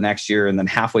school the next year, and then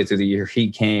halfway through the year he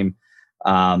came.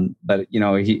 But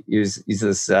he's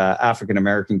this African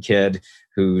American kid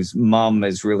whose mom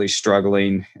is really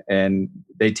struggling, and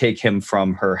they take him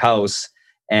from her house,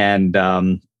 and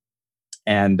he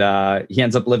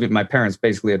ends up living. My parents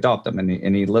basically adopt him,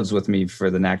 and he lives with me for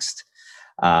the next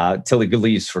till he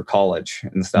leaves for college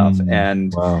and stuff.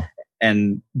 Wow.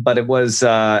 But it was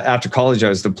after college, I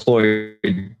was deployed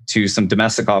to some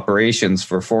domestic operations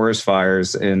for forest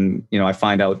fires. And, I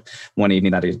find out one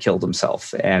evening that he had killed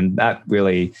himself. And that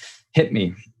really hit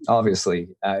me, obviously.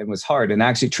 It was hard and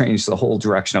actually changed the whole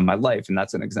direction of my life. And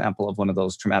that's an example of one of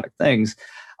those traumatic things.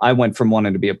 I went from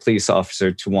wanting to be a police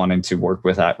officer to wanting to work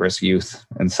with at-risk youth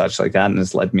and such like that. And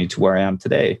it's led me to where I am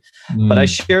today. But I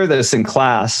share this in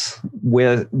class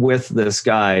with this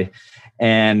guy,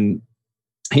 and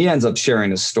he ends up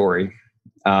sharing a story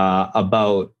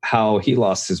about how he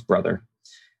lost his brother.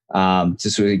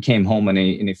 So he came home, and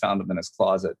he found him in his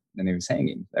closet, and he was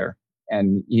hanging there,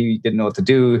 and he didn't know what to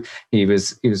do. He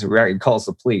calls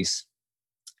the police,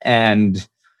 and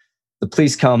the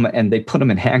police come, and they put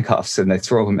him in handcuffs, and they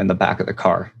throw him in the back of the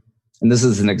car. And this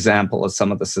is an example of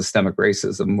some of the systemic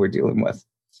racism we're dealing with.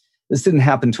 This didn't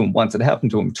happen to him once; it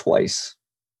happened to him twice.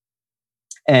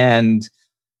 And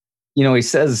he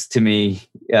says to me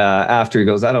after, he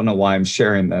goes, I don't know why I'm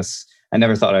sharing this. I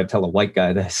never thought I'd tell a white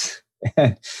guy this.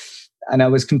 And I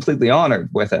was completely honored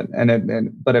with it.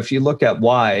 But if you look at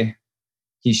why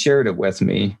he shared it with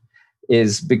me,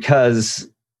 is because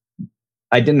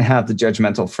I didn't have the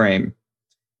judgmental frame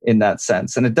in that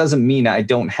sense. And it doesn't mean I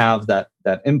don't have that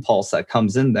impulse that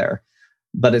comes in there,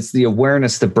 but it's the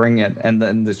awareness to bring it, and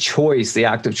then the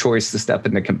active choice to step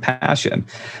into compassion.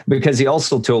 Because he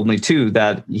also told me too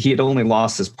that he had only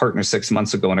lost his partner 6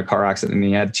 months ago in a car accident, and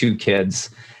he had 2 kids,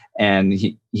 and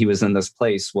he was in this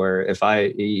place where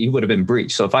he would have been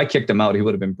breached. So if I kicked him out, he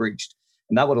would have been breached,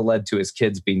 and that would have led to his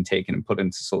kids being taken and put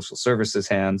into social services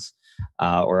hands,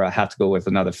 or I have to go with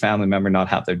another family member, not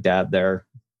have their dad there.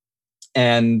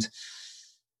 And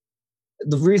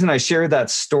the reason I share that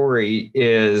story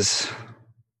is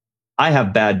I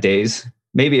have bad days.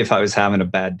 Maybe if I was having a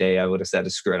bad day, I would have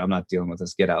said, screw it, I'm not dealing with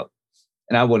this, get out.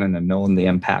 And I wouldn't have known the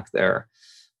impact there.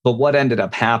 But what ended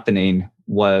up happening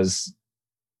was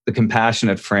the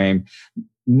compassionate frame,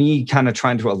 me kind of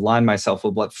trying to align myself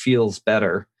with what feels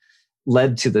better,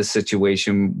 led to this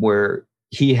situation where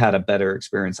he had a better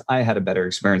experience. I had a better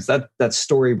experience. That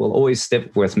story will always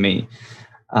stick with me.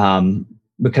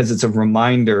 Because it's a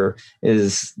reminder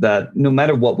is that no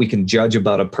matter what we can judge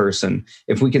about a person,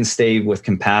 if we can stay with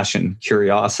compassion,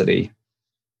 curiosity,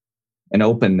 and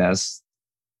openness,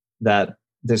 that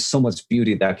there's so much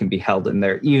beauty that can be held in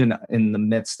there, even in the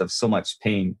midst of so much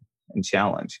pain and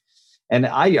challenge. And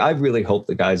I really hope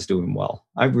the guy's doing well.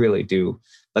 I really do.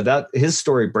 But his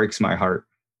story breaks my heart.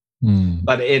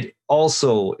 But it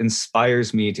also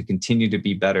inspires me to continue to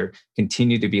be better,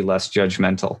 continue to be less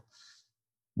judgmental,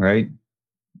 right?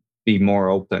 Be more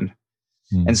open.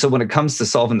 And so when it comes to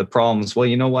solving the problems, well,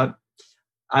 you know what?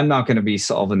 I'm not going to be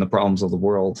solving the problems of the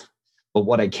world, But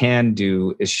what I can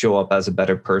do is show up as a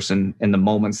better person in the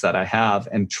moments that I have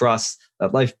and trust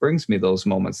that life brings me those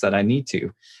moments that I need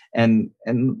to. And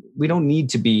we don't need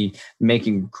to be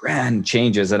making grand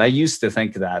changes. And I used to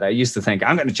think that. I used to think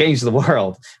I'm going to change the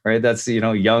world, right? That's,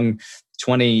 young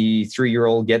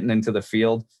 23-year-old getting into the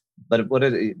field. But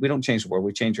we don't change the world.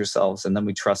 We change ourselves, and then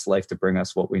we trust life to bring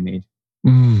us what we need.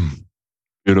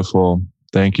 Beautiful.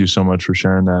 Thank you so much for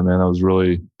sharing that, man. That was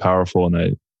really powerful.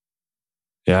 And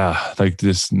like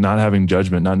this, not having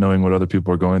judgment, not knowing what other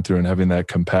people are going through, and having that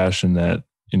compassion that,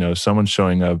 someone's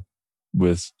showing up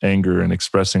with anger and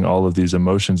expressing all of these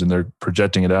emotions, and they're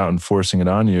projecting it out and forcing it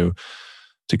on you,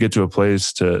 to get to a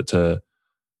place to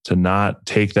not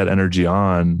take that energy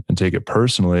on and take it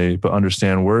personally, but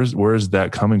understand where is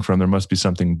that coming from? There must be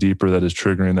something deeper that is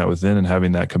triggering that within, and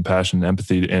having that compassion and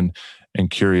empathy and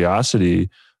curiosity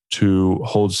to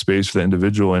hold space for the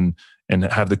individual and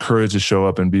have the courage to show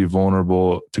up and be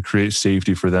vulnerable, to create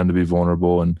safety for them to be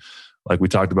vulnerable. And like we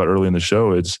talked about early in the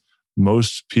show, it's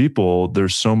most people,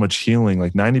 there's so much healing.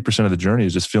 Like 90% of the journey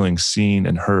is just feeling seen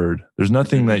and heard. There's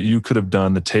nothing that you could have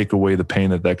done to take away the pain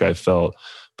that guy felt.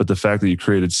 But the fact that you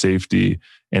created safety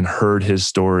and heard his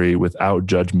story without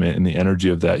judgment and the energy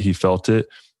of that, he felt it.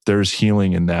 There's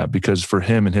healing in that, because for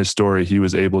him and his story, he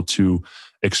was able to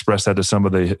express that to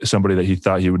somebody that he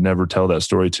thought he would never tell that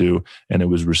story to, and it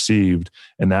was received.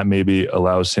 And that maybe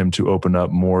allows him to open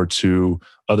up more to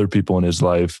other people in his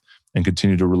life and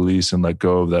continue to release and let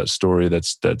go of that story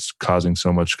that's causing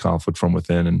so much conflict from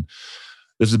within. And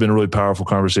this has been a really powerful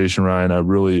conversation, Ryan. I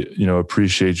really,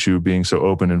 appreciate you being so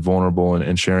open and vulnerable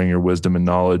and sharing your wisdom and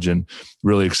knowledge, and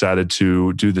really excited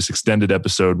to do this extended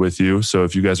episode with you. So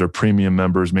if you guys are premium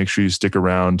members, make sure you stick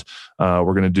around. We're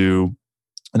going to do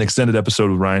an extended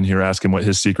episode with Ryan here, ask him what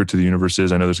his secret to the universe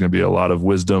is. I know there's going to be a lot of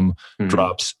wisdom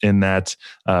drops in that.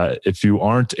 If you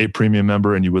aren't a premium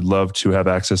member and you would love to have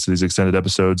access to these extended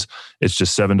episodes, it's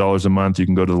just $7 a month. You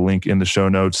can go to the link in the show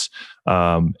notes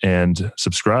and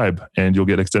subscribe, and you'll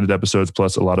get extended episodes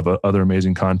plus a lot of other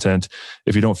amazing content.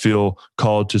 If you don't feel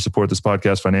called to support this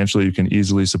podcast financially, you can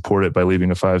easily support it by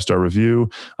leaving a 5-star review,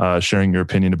 sharing your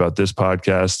opinion about this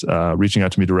podcast, reaching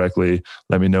out to me directly.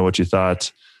 Let me know what you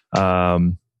thought.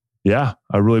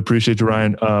 I really appreciate you,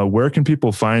 Ryan. Where can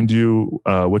people find you?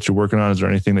 What you're working on? Is there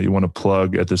anything that you want to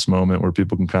plug at this moment where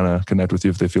people can kind of connect with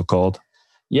you if they feel called?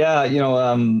 Yeah,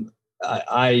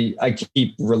 I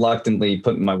keep reluctantly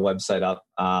putting my website up,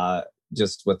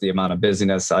 just with the amount of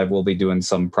busyness. I will be doing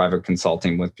some private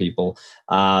consulting with people.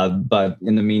 But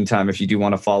in the meantime, if you do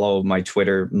want to follow my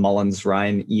Twitter, Mullins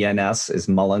Ryan, ENS is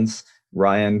Mullins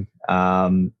Ryan.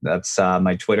 That's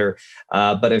my Twitter.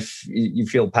 But if you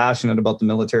feel passionate about the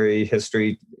military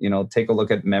history, take a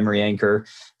look at Memory Anchor,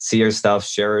 see our stuff,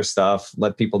 share our stuff,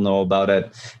 let people know about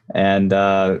it. And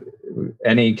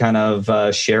any kind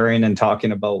of sharing and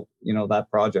talking about, that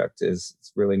project is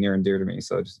really near and dear to me.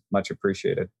 So it's much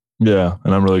appreciated. Yeah.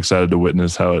 And I'm really excited to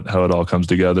witness how it all comes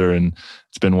together. And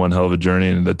it's been one hell of a journey,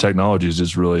 and the technology is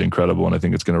just really incredible. And I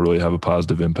think it's going to really have a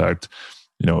positive impact,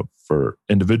 for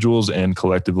individuals and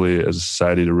collectively as a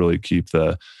society, to really keep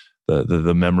the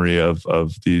memory of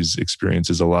these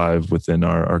experiences alive within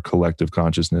our collective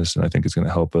consciousness. And I think it's going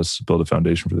to help us build a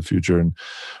foundation for the future. And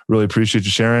really appreciate you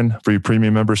sharing. For your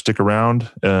premium members, stick around.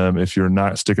 If you're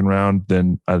not sticking around,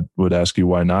 then I would ask you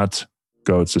why not.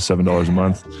 Go, it's just $7 a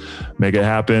month. Make it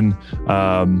happen.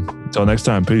 Until next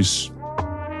time, peace.